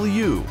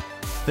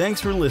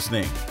 Thanks for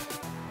listening.